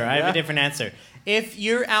answer. I have a different answer. If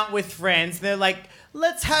you're out with friends, they're like,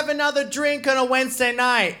 let's have another drink on a Wednesday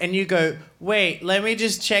night. And you go, wait, let me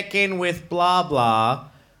just check in with blah, blah,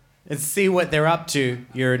 and see what they're up to.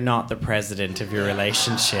 You're not the president of your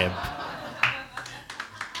relationship.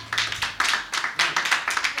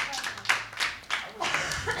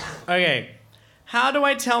 Okay. How do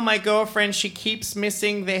I tell my girlfriend she keeps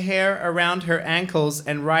missing the hair around her ankles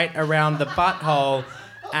and right around the butthole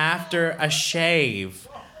after a shave?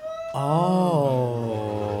 Oh.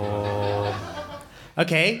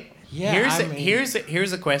 Okay. Yeah, Here's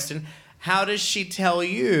a question. How does she tell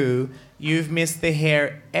you you've missed the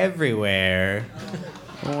hair everywhere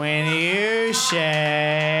when you shave?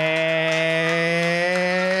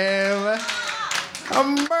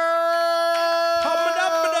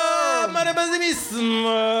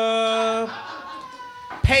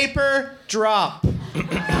 Paper drop.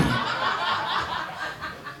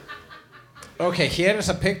 Okay, here is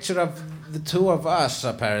a picture of the two of us,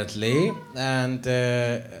 apparently, and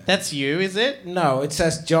That's you, is it? no, it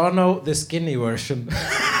says Jono, the skinny version.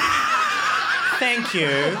 Thank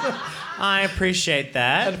you. I appreciate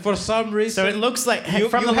that. And for some reason, So it looks like you,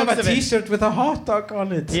 from you the have looks a of it. T-shirt with a hot dog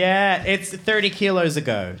on it. Yeah, it's 30 kilos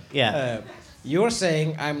ago. Yeah. You're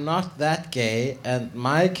saying I'm not that gay, and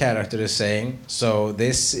my character is saying, so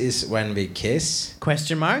this is when we kiss.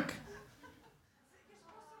 Question mark?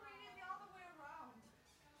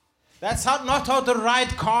 That's not how to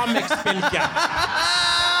write comics, Bilge.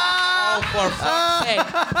 Oh, for fuck's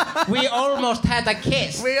sake. We almost had a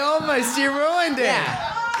kiss. You ruined it.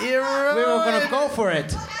 Yeah. You ruined We were gonna go for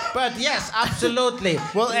it. But yes, absolutely.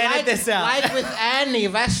 We'll edit this out. Like with any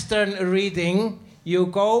Western reading, you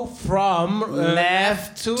go from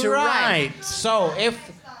Left to right. So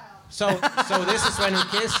this is when we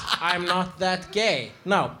kiss. I'm not that gay.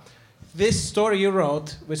 Now, this story you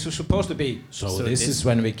wrote, which was supposed to be, so this is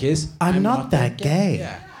when we kiss. I'm not that gay.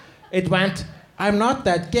 Yeah. It went, I'm not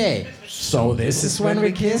that gay. So this is when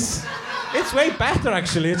we kiss. It's way better,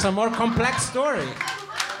 actually. It's a more complex story.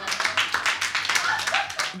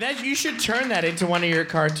 That you should turn that into one of your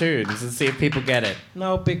cartoons and see if people get it.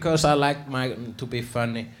 No, because I like mine to be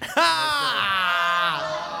funny.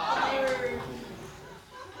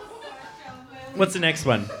 What's the next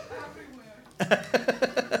one?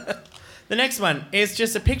 The next one is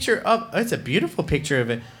just a picture of. Oh, it's a beautiful picture of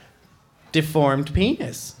a deformed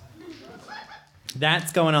penis.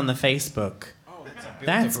 That's going on the Facebook. Oh, it's a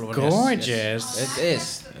That's beautiful one, gorgeous. Yes. It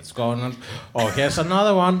is. It's going on. Oh, here's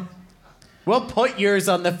another one. Well, put yours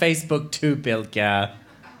on the Facebook too, Bilge.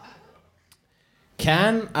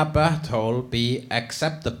 Can a butthole be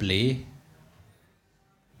acceptably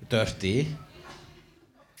dirty?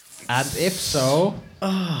 And if so,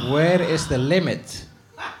 where is the limit?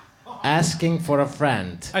 Asking for a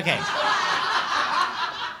friend. Okay.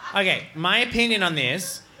 Okay, my opinion on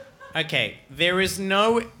this. Okay,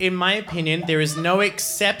 in my opinion, there is no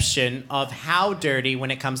exception of how dirty when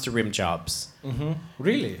it comes to rim jobs.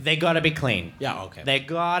 Really? They gotta be clean. Yeah, okay. They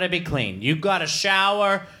gotta be clean. You gotta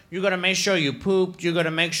shower. You gotta make sure you pooped. You gotta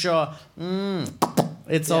make sure,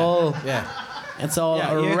 it's all Yeah.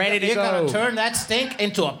 ready to you go. gotta turn that stink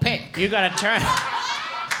into a pink. You gotta turn.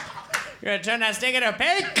 You gotta turn that stick into a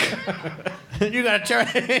pink. You gotta turn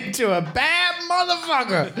it into a bad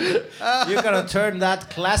motherfucker. You gotta turn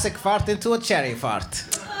that classic fart into a cherry fart.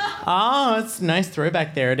 Oh, it's a nice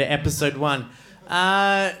throwback there to episode 1.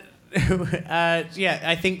 Yeah,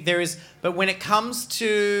 I think there is. But when it comes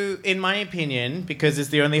to, in my opinion, because it's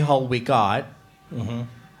the only hole we got. It's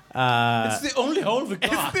the only hole we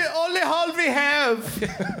got. It's the only hole we have.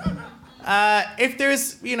 If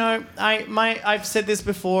there's, I've said this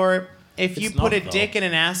before. If you It's put not, a though. dick in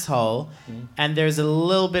an asshole and there's a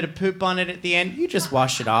little bit of poop on it at the end, you just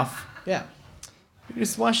wash it off. Yeah. You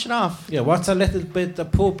just wash it off. Yeah, what's a little bit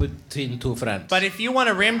of poop between two friends? But if you want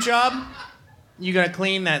a rim job, you gotta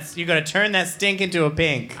clean that. You gotta turn that stink into a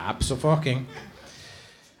pink. Abso-fucking.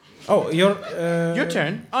 Oh, your Your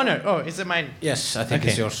turn. Oh no. Oh, is it mine? Yes, I think Okay.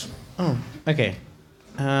 it's yours. Oh, okay.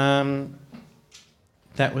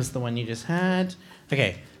 That was the one you just had.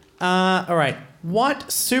 Okay. All right. What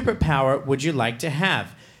superpower would you like to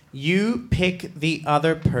have? You pick the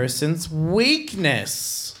other person's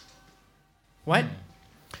weakness. What?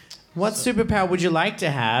 What superpower would you like to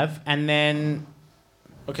have? And then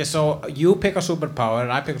Okay, so you pick a superpower,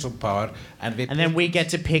 I pick a superpower, and then we get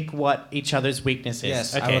to pick what each other's weakness is.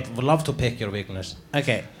 Yes, Okay. I would love to pick your weakness.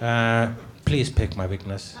 Okay. Please pick my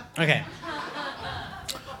weakness. Okay.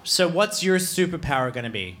 So what's your superpower gonna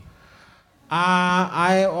be?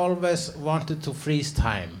 I always wanted to freeze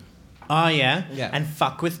time. Oh yeah? Yeah. And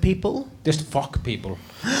fuck with people? Just fuck people.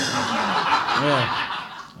 Yeah.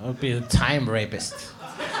 I would be a time rapist.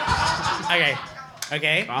 Okay.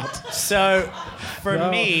 Okay. So for No,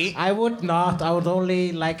 me, I would not. I would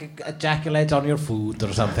only like ejaculate on your food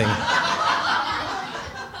or something.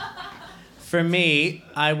 for me,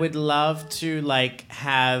 I would love to like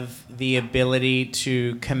have the ability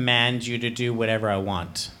to command you to do whatever I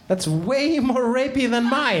want. That's way more rapey than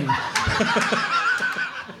mine.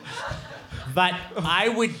 But I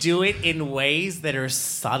would do it in ways that are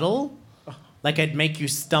subtle. Like I'd make you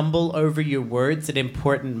stumble over your words at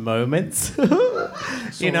important moments.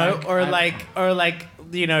 You know, like, or like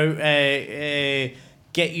you know,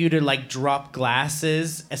 get you to like drop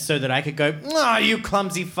glasses so that I could go, "Oh, you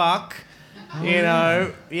clumsy fuck." You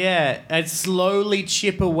know, yeah. I'd slowly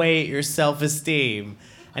chip away at your self-esteem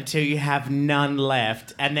until you have none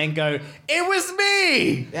left, and then go, "It was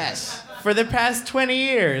me." Yes. For the past 20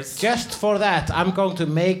 years. Just for that, I'm going to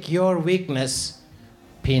make your weakness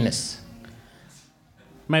penis.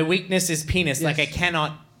 My weakness is penis. Yes. Like I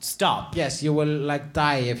cannot stop. Yes, you will like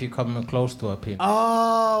die if you come close to a penis.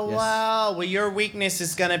 Oh, Yes. wow. Well, your weakness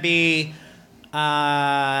is going to be...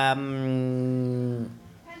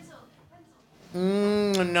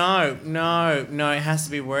 No. It has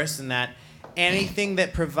to be worse than that. Anything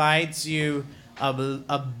that provides you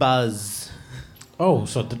a buzz. Oh,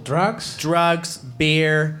 so the drugs? Drugs,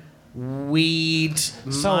 beer, weed,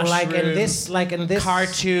 So like in this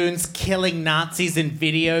cartoons, killing Nazis in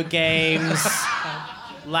video games,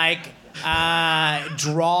 like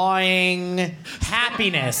drawing,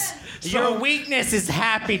 happiness. Your weakness is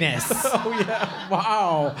happiness. Oh yeah!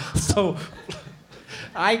 Wow. So,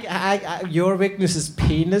 your weakness is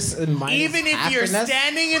penis and mine Even is if you're happiness?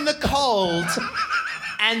 standing in the cold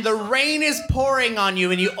and the rain is pouring on you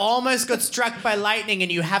and you almost got struck by lightning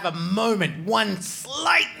and you have a moment, one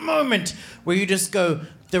slight moment, where you just go,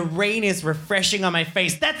 the rain is refreshing on my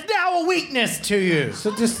face. That's now a weakness to you.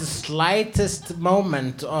 So just the slightest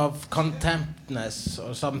moment of contemptness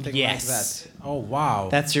or something Yes. like that. Oh wow.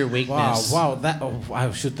 That's your weakness. Wow. That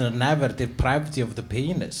I should have never deprived you of the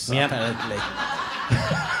penis. Yep. Apparently.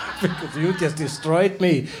 Because you just destroyed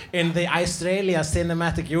me in the Australia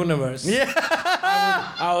cinematic universe. Yeah.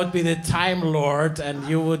 I would be the Time Lord, and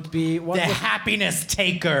you would be The happiness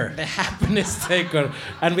taker. the happiness taker,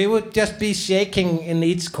 and we would just be shaking in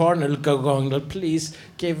each corner, going, "Please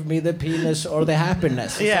give me the penis or the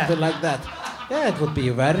happiness," or Yeah. something like that. Yeah, it would be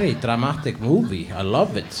a very dramatic movie. I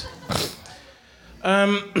love it.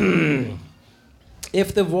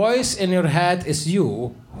 If the voice in your head is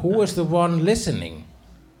you, who is the one listening?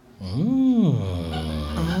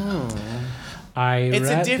 I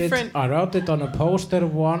wrote it on a poster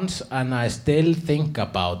once, and I still think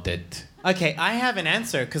about it. Okay, I have an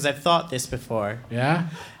answer because I've thought this before. Yeah?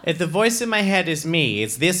 If the voice in my head is me,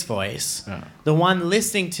 it's this voice. Yeah. The one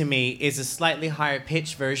listening to me is a slightly higher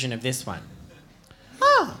pitched version of this one.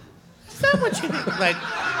 Oh, is that what you think? Like,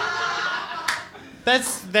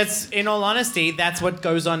 that's in all honesty, that's what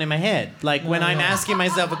goes on in my head. Like when I'm asking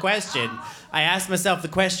myself a question, I ask myself the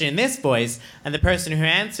question in this voice, and the person who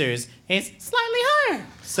answers is slightly higher.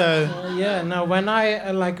 So Yeah, no, when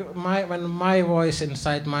when my voice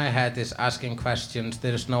inside my head is asking questions,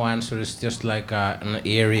 there's no answer. It's just like an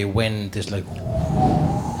eerie wind. It's like.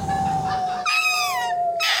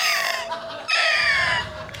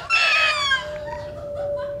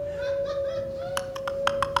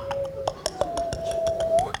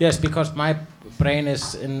 Yes, because my brain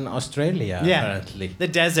is in Australia, apparently. the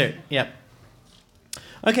desert. Yep.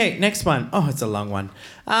 Okay, next one. Oh, it's a long one.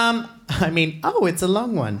 It's a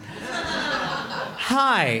long one.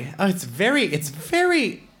 Hi. Oh, it's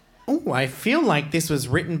very. Oh, I feel like this was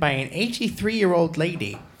written by an 83-year-old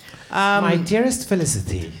lady. My dearest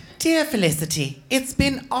Felicity. Dear Felicity, it's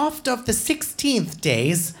been oft of the 16th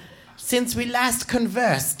days since we last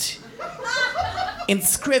conversed in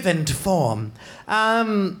scrivened form.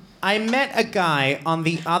 I met a guy on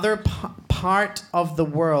the other part of the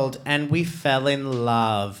world and we fell in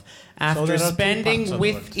love. After there are two parts spending of the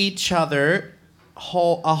with world. each other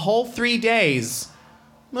a whole 3 days.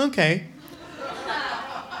 Okay.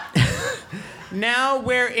 Now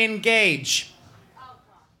we're engaged.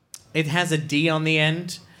 It has a D on the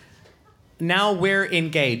end. Now we're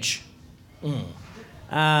engaged.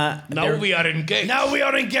 Now we are engaged. Now we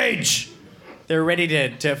are engaged. They're ready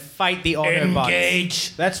to fight the Autobots.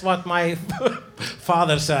 Engage. That's what my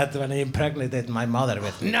father said when he impregnated my mother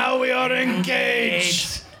with me. Now we are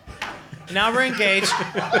engaged. Now we're engaged.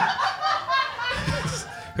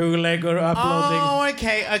 Hugleikur uploading. Oh,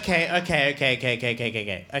 okay. I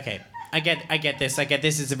get this.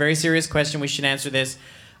 It's a very serious question. We should answer this.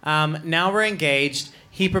 Now we're engaged.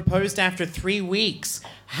 He proposed after 3 weeks.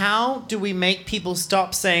 How do we make people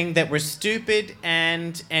stop saying that we're stupid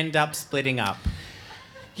and end up splitting up?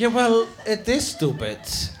 Yeah, well, it is stupid.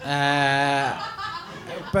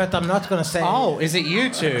 But I'm not gonna say. Oh, is it you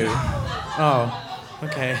two? Oh,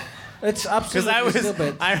 okay. It's Because absolutely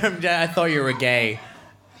stupid. I thought you were gay.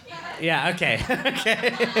 Yeah. Okay. Okay.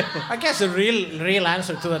 I guess the real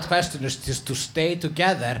answer to that question is just to stay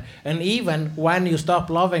together, and even when you stop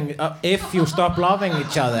loving, if you stop loving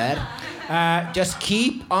each other, just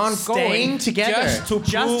keep on Staying going together. just to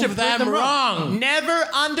prove them wrong. Never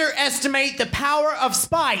underestimate the power of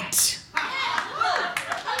spite.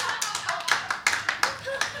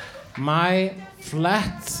 My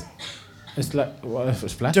flat is like what if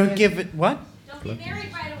it's flat? Don't give it what? Don't be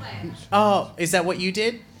married right away. Oh, is that what you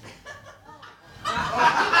did?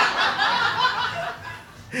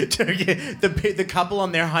 the couple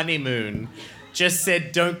on their honeymoon just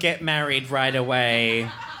said, "Don't get married right away.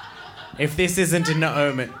 If this isn't an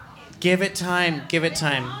omen, give it time. Give it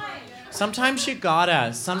time. Sometimes you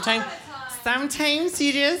gotta. Sometimes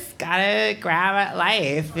you just gotta grab at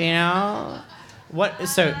life. You know what?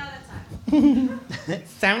 So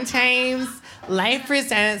sometimes life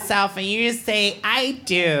presents itself, and you just say, "I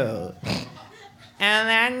do." And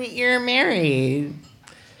then you're married.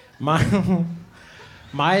 My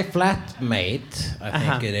flatmate, I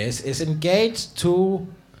think it is engaged to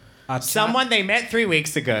Someone they met 3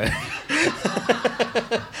 weeks ago.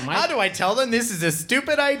 How do I tell them this is a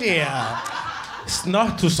stupid idea? It's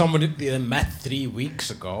not to somebody they met 3 weeks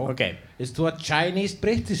ago. Okay. It's to a Chinese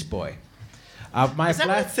British boy. My Is that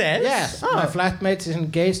what it says? Yes. Oh. My flatmate is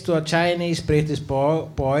engaged to a Chinese British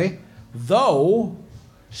boy, though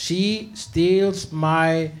she steals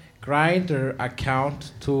my Grindr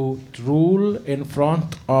account to drool in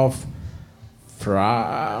front of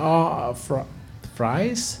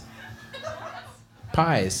fries?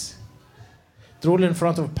 Pies. Drool in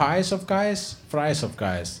front of pies of guys? Fries of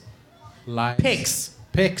guys. Lies. Pigs.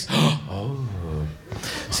 Pigs. Oh.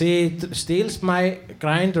 She steals my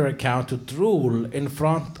Grindr account to drool in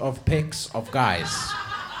front of pics of guys.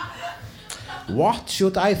 What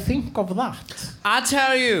should I think of that? I'll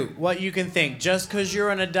tell you what you can think. Just because you're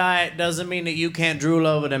on a diet doesn't mean that you can't drool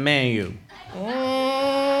over the menu.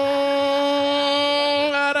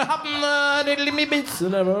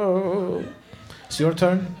 It's your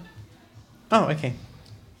turn. Oh, okay.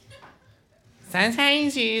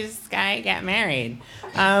 Sometimes you just gotta get married.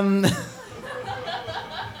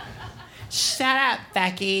 Shut up,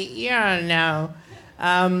 Becky. You don't know.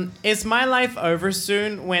 Is my life over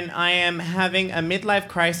soon when I am having a midlife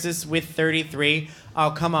crisis with 33?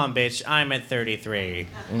 Oh, come on, bitch. I'm at 33.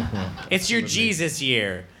 It's your Jesus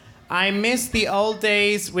year. I miss the old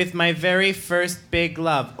days with my very first big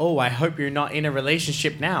love. Oh, I hope you're not in a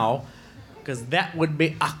relationship now, because that would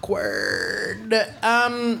be awkward. I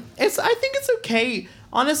think it's okay.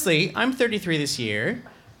 Honestly, I'm 33 this year,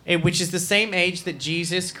 which is the same age that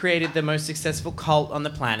Jesus created the most successful cult on the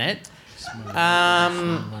planet.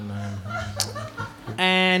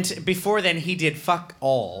 And before then, he did fuck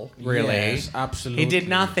all, really. Yes, absolutely. He did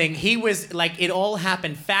nothing. He was like, it all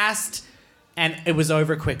happened fast and it was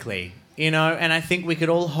over quickly, you know? And I think we could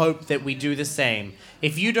all hope that we do the same.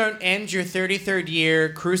 If you don't end your 33rd year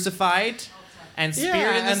crucified and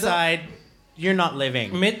spirit in the side, you're not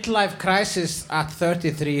living. Midlife crisis at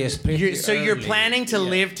 33 is pretty You're early. planning to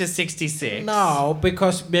live to 66. No,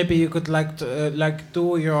 because maybe you could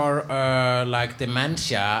do your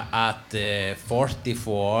dementia at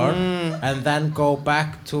 44 and then go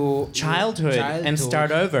back to Childhood and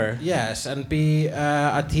start over. Yes, and be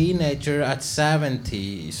a teenager at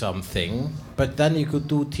 70 something. But then you could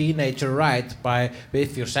do teenager right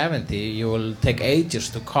if you're 70, you will take ages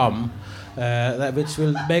to come. Which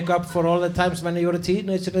will make up for all the times when you were a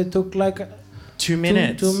teenager. It took like 2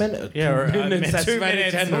 minutes. 2 minutes. Yeah, or 2 minutes. That's 2 very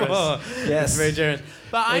minutes. generous. Oh, Yes. That's very generous.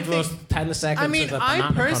 But I It think, was 10 seconds. I mean, of the I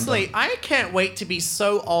banana personally, condom. I can't wait to be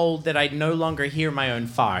so old that I no longer hear my own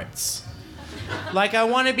farts. Like, I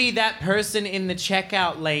want to be that person in the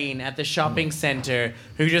checkout lane at the shopping center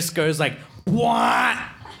who just goes like, what?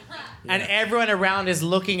 And everyone around is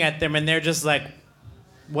looking at them and they're just like,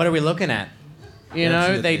 what are we looking at? You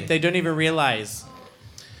know, they don't even realize.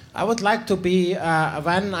 I would like to be,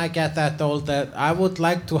 when I get that old, I would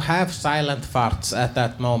like to have silent farts at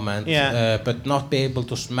that moment, Yeah. but not be able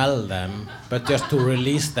to smell them, but just to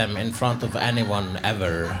release them in front of anyone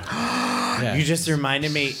ever. Yeah. You just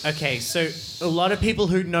reminded me. Okay, so a lot of people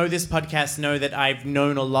who know this podcast know that I've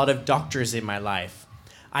known a lot of doctors in my life.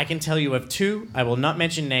 I can tell you of two. I will not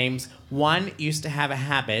mention names. One used to have a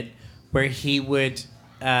habit where he would.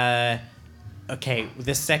 Okay,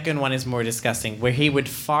 the second one is more disgusting. Where he would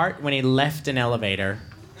fart when he left an elevator.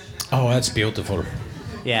 Oh, that's beautiful.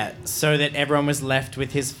 Yeah, so that everyone was left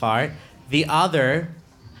with his fart. The other,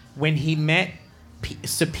 when he met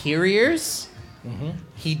superiors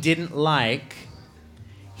he didn't like,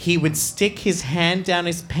 he would stick his hand down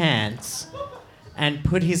his pants and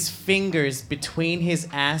put his fingers between his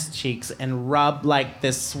ass cheeks and rub like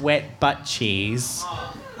the sweat butt cheese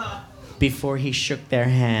before he shook their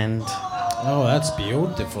hand. Oh, that's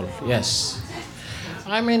beautiful. Yes.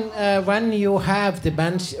 I mean, when you have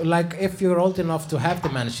dementia, like if you're old enough to have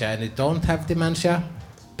dementia and you don't have dementia,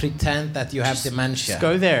 pretend that you have dementia. Just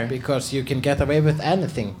go there. Because you can get away with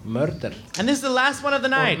anything. Murder. And this is the last one of the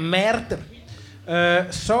night. Or murder.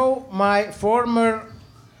 So my former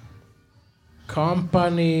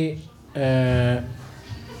company, what's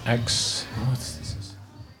this?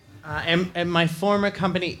 And my former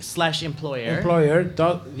company / employer.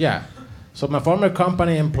 So my former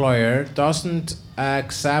company employer doesn't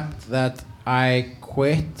accept that I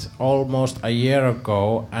quit almost a year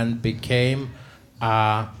ago and became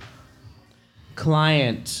a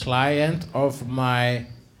client of my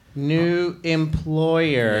new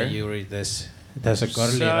employer. Yeah, you read this. There's a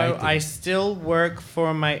girly So writing. I still work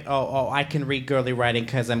for my. Oh, I can read girly writing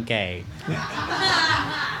because I'm gay.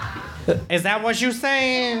 Is that what you're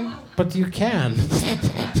saying? But you can.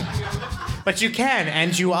 But you can,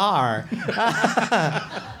 and you are.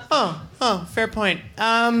 Fair point.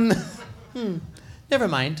 Never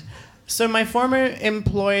mind. So my former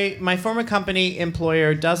company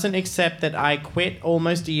employer doesn't accept that I quit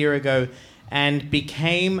almost a year ago and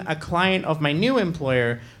became a client of my new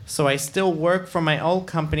employer, so I still work for my old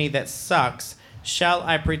company that sucks. Shall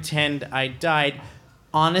I pretend I died?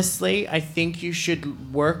 Honestly, I think you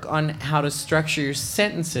should work on how to structure your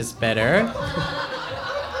sentences better.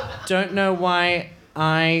 Don't know why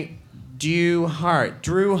I drew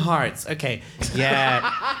hearts. Okay,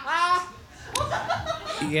 yeah.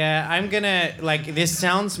 Yeah, I'm gonna, like, this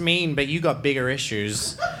sounds mean, but you got bigger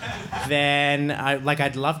issues than,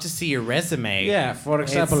 I'd love to see your resume. Yeah, for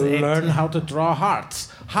example, learn how to draw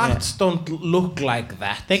hearts. Hearts don't look like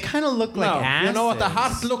that. They kind of look like asses. You know what a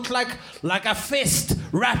heart looks like? Like a fist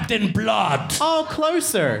wrapped in blood. Oh,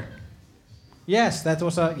 Closer. Yes, that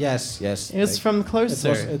was a... Yes. It was from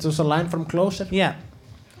Closer. It was a line from Closer. Yeah.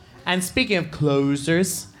 And speaking of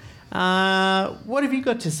closers, what have you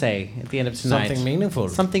got to say at the end of tonight? Something meaningful.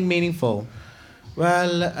 Something meaningful.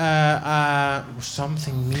 Well,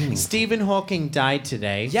 something meaningful. Stephen Hawking died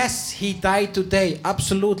today. Yes, he died today.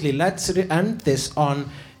 Absolutely. Let's end this on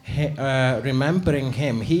remembering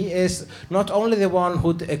him. He is not only the one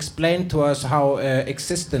who explained to us how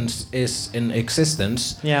existence is in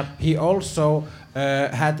existence. Yeah. He also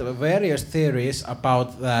had various theories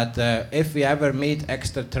about that if we ever meet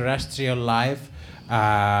extraterrestrial life,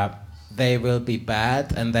 they will be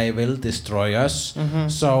bad and they will destroy us.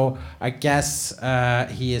 So I guess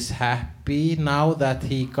he is happy now that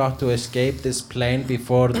he got to escape this plane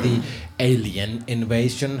before the alien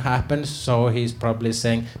invasion happens. So he's probably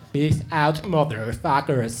saying, "Peace out,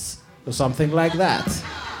 motherfuckers," or something like that.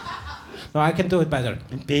 No, I can do it better.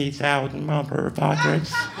 "Peace out,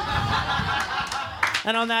 motherfuckers."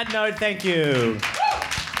 And on that note, thank you.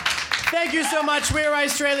 Thank you so much. We're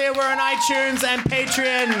Australia. We're on iTunes and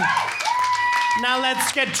Patreon. Now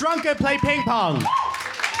let's get drunk and play ping pong.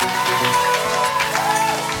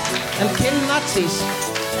 And kill Nazis.